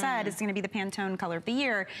again, we said it's going to be the Pantone color of the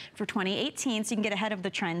year for 2018, so you can get ahead of the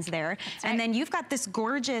trends there. And then you've got this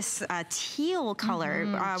gorgeous teal color.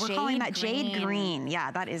 We're calling that jade green. Yeah,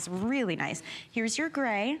 that is really nice. Here's your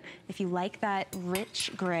gray, if you like that rich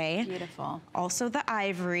gray. Beautiful. Also the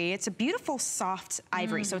ivory. It's a beautiful soft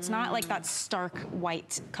ivory, so it's not like that stark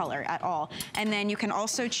white color at all. And then you can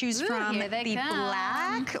also choose from the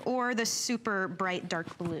black or the super bright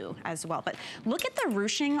dark blue as well. But look at the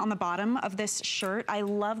ruching on the bottom of this shirt. I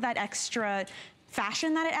love that extra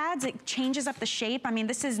fashion that it adds. It changes up the shape. I mean,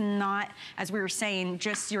 this is not, as we were saying,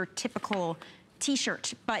 just your typical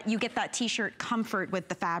t-shirt, but you get that t-shirt comfort with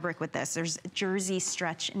the fabric with this. There's jersey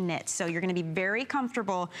stretch knit, so you're gonna be very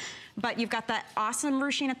comfortable, but you've got that awesome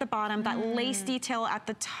ruching at the bottom, that lace detail at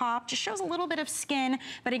the top, just shows a little bit of skin,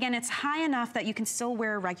 but again, it's high enough that you can still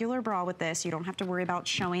wear a regular bra with this. You don't have to worry about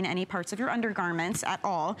showing any parts of your undergarments at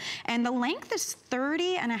all. And the length is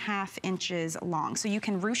 30.5 inches long, so you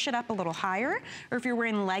can ruche it up a little higher, or if you're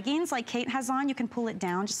wearing leggings like Kate has on, you can pull it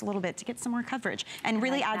down just a little bit to get some more coverage and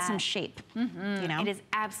really add some shape. You know? It is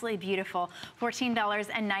absolutely beautiful.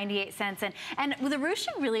 $14.98. And the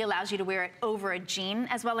ruching really allows you to wear it over a jean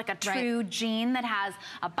as well, like a true jean that has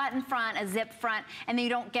a button front, a zip front, and then you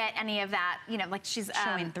don't get any of that, you know, like she's,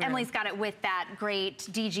 Emily's got it with that great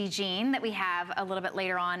DG jean that we have a little bit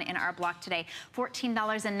later on in our block today.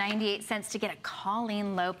 $14.98 to get a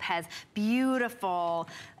Colleen Lopez. Beautiful.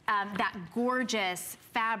 That gorgeous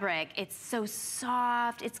fabric. It's so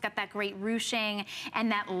soft. It's got that great ruching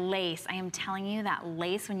and that lace. I am telling you, that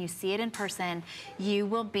lace, when you see it in person, you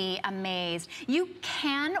will be amazed. You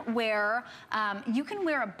can wear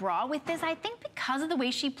a bra with this, I think, because of the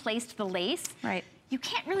way she placed the lace. you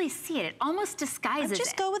can't really see it. It almost disguises it.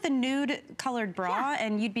 Just go with a nude colored bra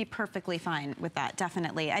and you'd be perfectly fine with that,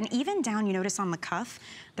 definitely. And even down, you notice on the cuff,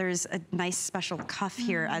 there's a nice special cuff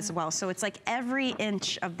here as well. So it's like every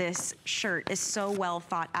inch of this shirt is so well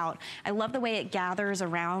thought out. I love the way it gathers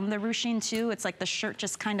around the ruching too. It's like the shirt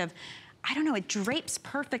just kind of, I don't know, it drapes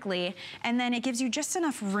perfectly, and then it gives you just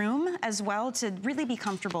enough room as well to really be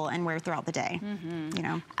comfortable and wear throughout the day, you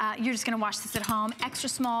know? You're just gonna wash this at home, extra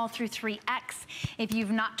small through 3X. If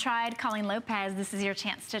you've not tried Colleen Lopez, this is your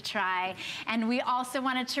chance to try. And we also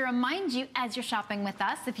wanted to remind you, as you're shopping with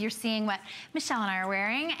us, if you're seeing what Michelle and I are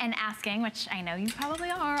wearing and asking, which I know you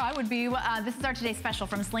probably are, I would be, this is our today's special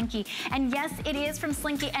from Slinky. And yes, it is from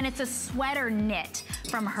Slinky, and it's a sweater knit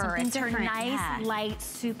from her. It's her nice, light,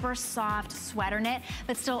 super soft sweater knit,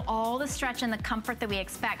 but still all the stretch and the comfort that we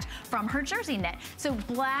expect from her jersey knit. So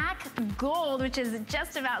black, gold, which is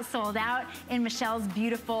just about sold out in Michelle's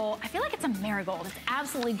beautiful, I feel like it's a marigold. It's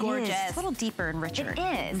absolutely gorgeous. It is. It's a little deeper and richer. It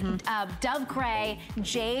is. Dove gray,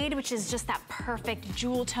 jade, which is just that perfect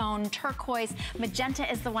jewel tone, turquoise.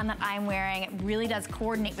 Magenta is the one that I'm wearing. It really does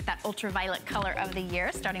coordinate with that ultraviolet color of the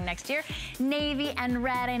year, starting next year. Navy and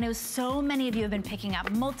red. I know so many of you have been picking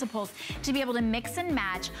up multiples to be able to mix and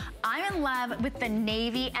match. I'm in love with the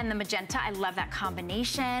navy and the magenta. I love that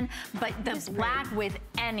combination, but the black with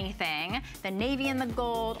anything, the navy and the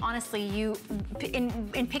gold, honestly,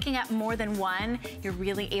 in picking up more than one, you're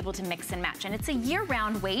really able to mix and match. And it's a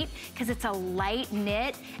year-round weight because it's a light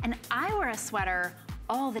knit, and I wear a sweater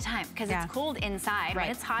all the time because it's cold inside. When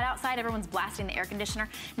it's hot outside, everyone's blasting the air conditioner.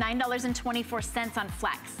 $9.24 on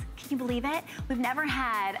Flex. Can you believe it? We've never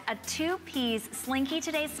had a two-piece Slinky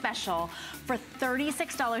Today special for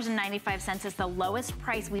 $36.95. It's the lowest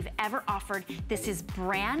price we've ever offered. This is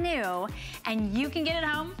brand new, and you can get it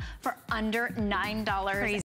home for under $9.